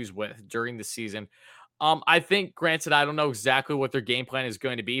issues with during the season? I think, granted, I don't know exactly what their game plan is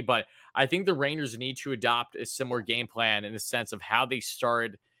going to be, but I think the Rangers need to adopt a similar game plan in the sense of how they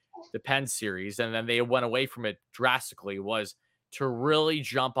started the Penn series, and then they went away from it drastically, was to really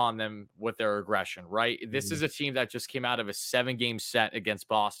jump on them with their aggression, right? This is a team that just came out of a 7-game set against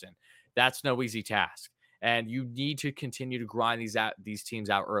Boston. That's no easy task. And you need to continue to grind these teams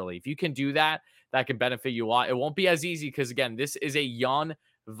out early. If you can do that, that can benefit you a lot. It won't be as easy because, again, this is a young,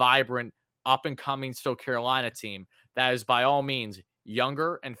 vibrant, up-and-coming still Carolina team that is by all means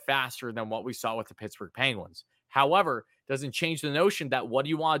younger and faster than what we saw with the Pittsburgh Penguins. However, doesn't change the notion that what do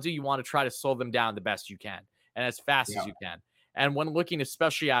you want to do? You want to try to slow them down the best you can and as fast as you can. And when looking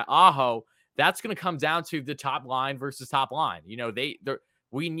especially at Aho, that's going to come down to the top line versus top line. You know,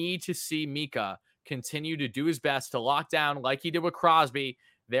 we need to see Mika continue to do his best to lock down like he did with Crosby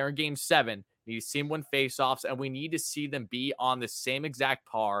there in Game 7. We need to see him win faceoffs, and we need to see them be on the same exact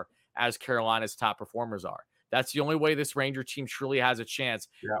par as Carolina's top performers are. That's the only way this Ranger team truly has a chance,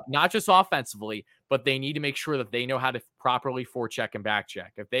 not just offensively, but they need to make sure that they know how to properly forecheck and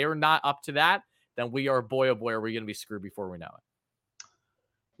backcheck. If they are not up to that, then we are, boy, oh boy, are we going to be screwed before we know it.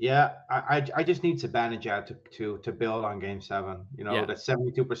 Yeah, I just need Zibanejad to build on Game 7. You know, that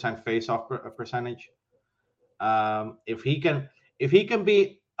 72% face-off percentage. If he can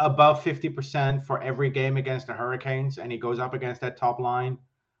be above 50% for every game against the Hurricanes, and he goes up against that top line,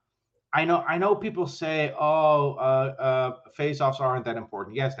 I know people say, face-offs aren't that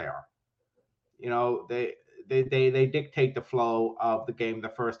important. Yes, they are. You know, they dictate the flow of the game the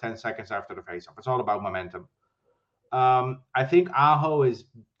first 10 seconds after the face-off. It's all about momentum. I think Aho is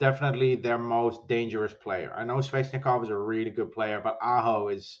definitely their most dangerous player. I know Svechnikov is a really good player, but Aho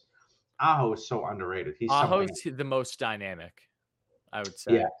is so underrated. Aho's the most dynamic, I would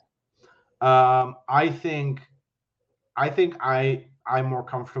say. Yeah. I'm more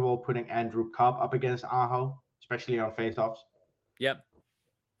comfortable putting Andrew Copp up against Aho, especially on faceoffs. Yep.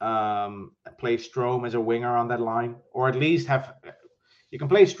 Play Strome as a winger on that line, or at least you can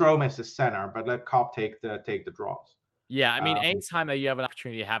play Strome as the center, but let Copp take the draws. Yeah, I mean, anytime that you have an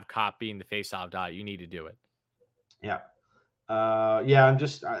opportunity to have Copp being the faceoff dot, you need to do it. Yeah. I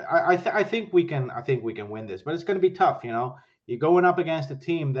think we can win this, but it's going to be tough. You know, you're going up against a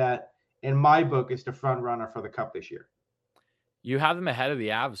team that, in my book, is the front runner for the Cup this year. You have them ahead of the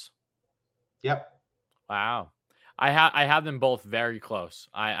Avs. Yep. Wow. I have them both very close.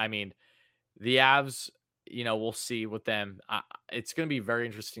 I mean, the Avs, you know, we'll see with them. It's going to be a very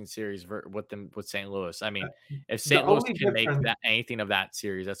interesting series with St. Louis. I mean, if St. Louis can make anything of that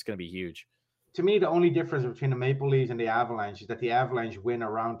series, that's going to be huge. To me, the only difference between the Maple Leafs and the Avalanche is that the Avalanche win a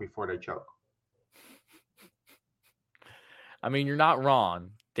round before they choke. I mean, you're not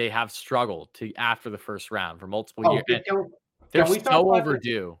wrong. They have struggled after the first round for multiple years. They're so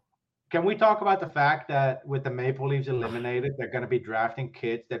overdue. Can we talk about the fact that with the Maple Leafs eliminated, they're going to be drafting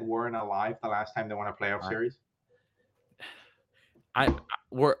kids that weren't alive the last time they won a playoff series?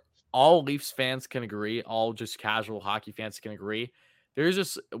 We're all Leafs fans can agree. All just casual hockey fans can agree. We're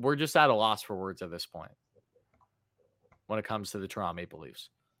just at a loss for words at this point when it comes to the Toronto Maple Leafs.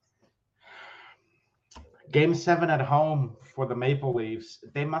 Game 7 at home for the Maple Leafs.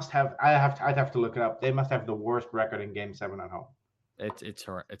 They must have. I'd have to look it up. They must have the worst record in Game 7 at home.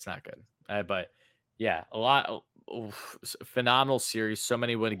 It's not good. But yeah, phenomenal series. So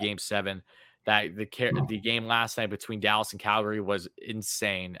many win a Game 7. That the game last night between Dallas and Calgary was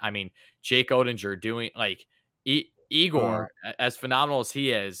insane. I mean, Jake Oettinger doing like Igor, as phenomenal as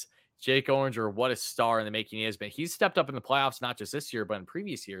he is. Jake Oettinger, what a star in the making he is. But he's stepped up in the playoffs, not just this year, but in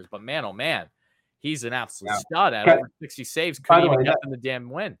previous years. But man, oh man. He's an absolute stud at over 60 saves. Couldn't even get them the damn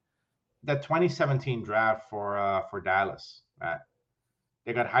win. That 2017 draft for Dallas,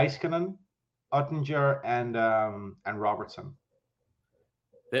 they got Heiskanen, Oettinger, and Robertson.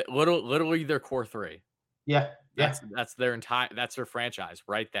 Literally their core 3. Yeah. That's their franchise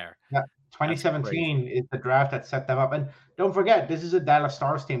right there. Yeah. 2017 is the draft that set them up. And don't forget, this is a Dallas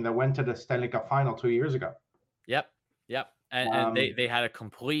Stars team that went to the Stanley Cup final 2 years ago. Yep. And they had a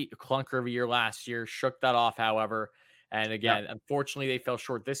complete clunker of a year last year, shook that off, however. And again, unfortunately, they fell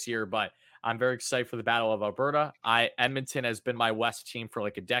short this year, but I'm very excited for the Battle of Alberta. Edmonton has been my West team for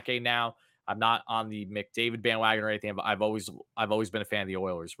like a decade now. I'm not on the McDavid bandwagon or anything, but I've always been a fan of the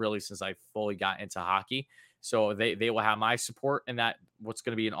Oilers, really, since I fully got into hockey. So they will have my support in that. What's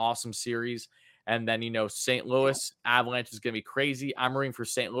going to be an awesome series. And then, St. Louis Avalanche is going to be crazy. I'm rooting for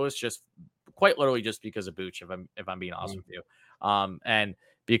St. Louis just quite literally just because of Booch, if I'm being honest with you. And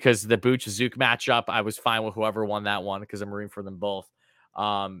because the Booch Zook matchup, I was fine with whoever won that one because I'm rooting for them both.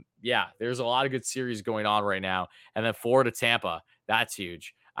 There's a lot of good series going on right now. And then Florida Tampa, that's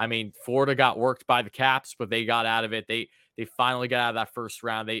huge. I mean, Florida got worked by the Caps, but they got out of it. They finally got out of that first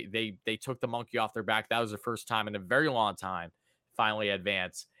round. They took the monkey off their back. That was the first time in a very long time finally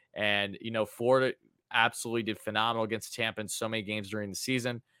advance. And Florida absolutely did phenomenal against Tampa in so many games during the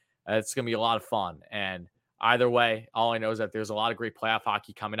season. It's going to be a lot of fun. And either way, all I know is that there's a lot of great playoff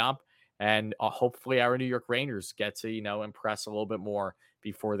hockey coming up. And hopefully our New York Rangers get to, impress a little bit more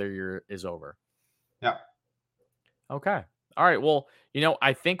before their year is over. Yeah. Okay. All right. Well,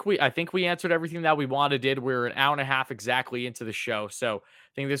 I think we answered everything that we wanted. We're an hour and a half exactly into the show. So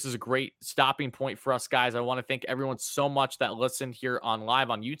I think this is a great stopping point for us, guys. I want to thank everyone so much that listened here on live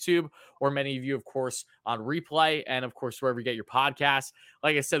on YouTube, or many of you, of course, on replay, and of course, wherever you get your podcasts.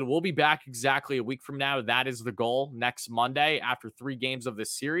 Like I said, we'll be back exactly a week from now. That is the goal, next Monday after 3 games of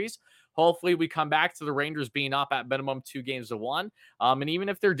this series. Hopefully we come back to the Rangers being up at minimum 2-1. And even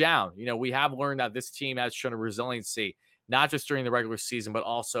if they're down, we have learned that this team has shown a resiliency, not just during the regular season, but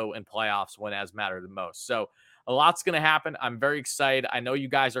also in playoffs when it has mattered the most. So a lot's going to happen. I'm very excited. I know you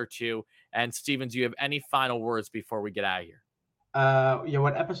guys are too. And Steven, do you have any final words before we get out of here?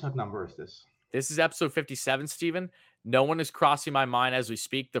 What episode number is this? This is episode 57, Steven. No one is crossing my mind as we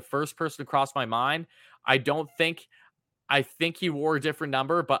speak. The first person to cross my mind, I think he wore a different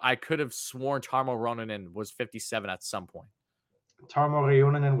number, but I could have sworn Tarmo Reunanen was 57 at some point. Tarmo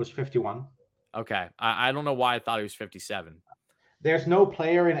Reunanen was 51. Okay. I don't know why I thought he was 57. There's no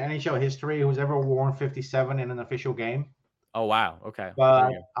player in NHL history who's ever worn 57 in an official game. Oh, wow. Okay.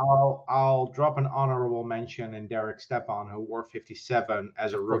 But I'll drop an honorable mention in Derek Stepan, who wore 57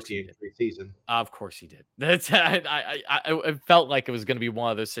 as a rookie in preseason. Of course he did. That's it felt like it was going to be one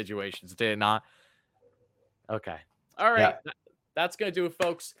of those situations, did it not? Okay. All right. Yeah. That's going to do it,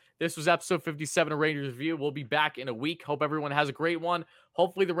 folks. This was episode 57 of Rangers Review. We'll be back in a week. Hope everyone has a great one.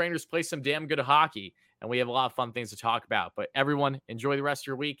 Hopefully the Rangers play some damn good hockey, and we have a lot of fun things to talk about. But everyone, enjoy the rest of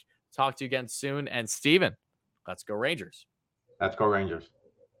your week. Talk to you again soon. And Steven, let's go Rangers. Let's go Rangers.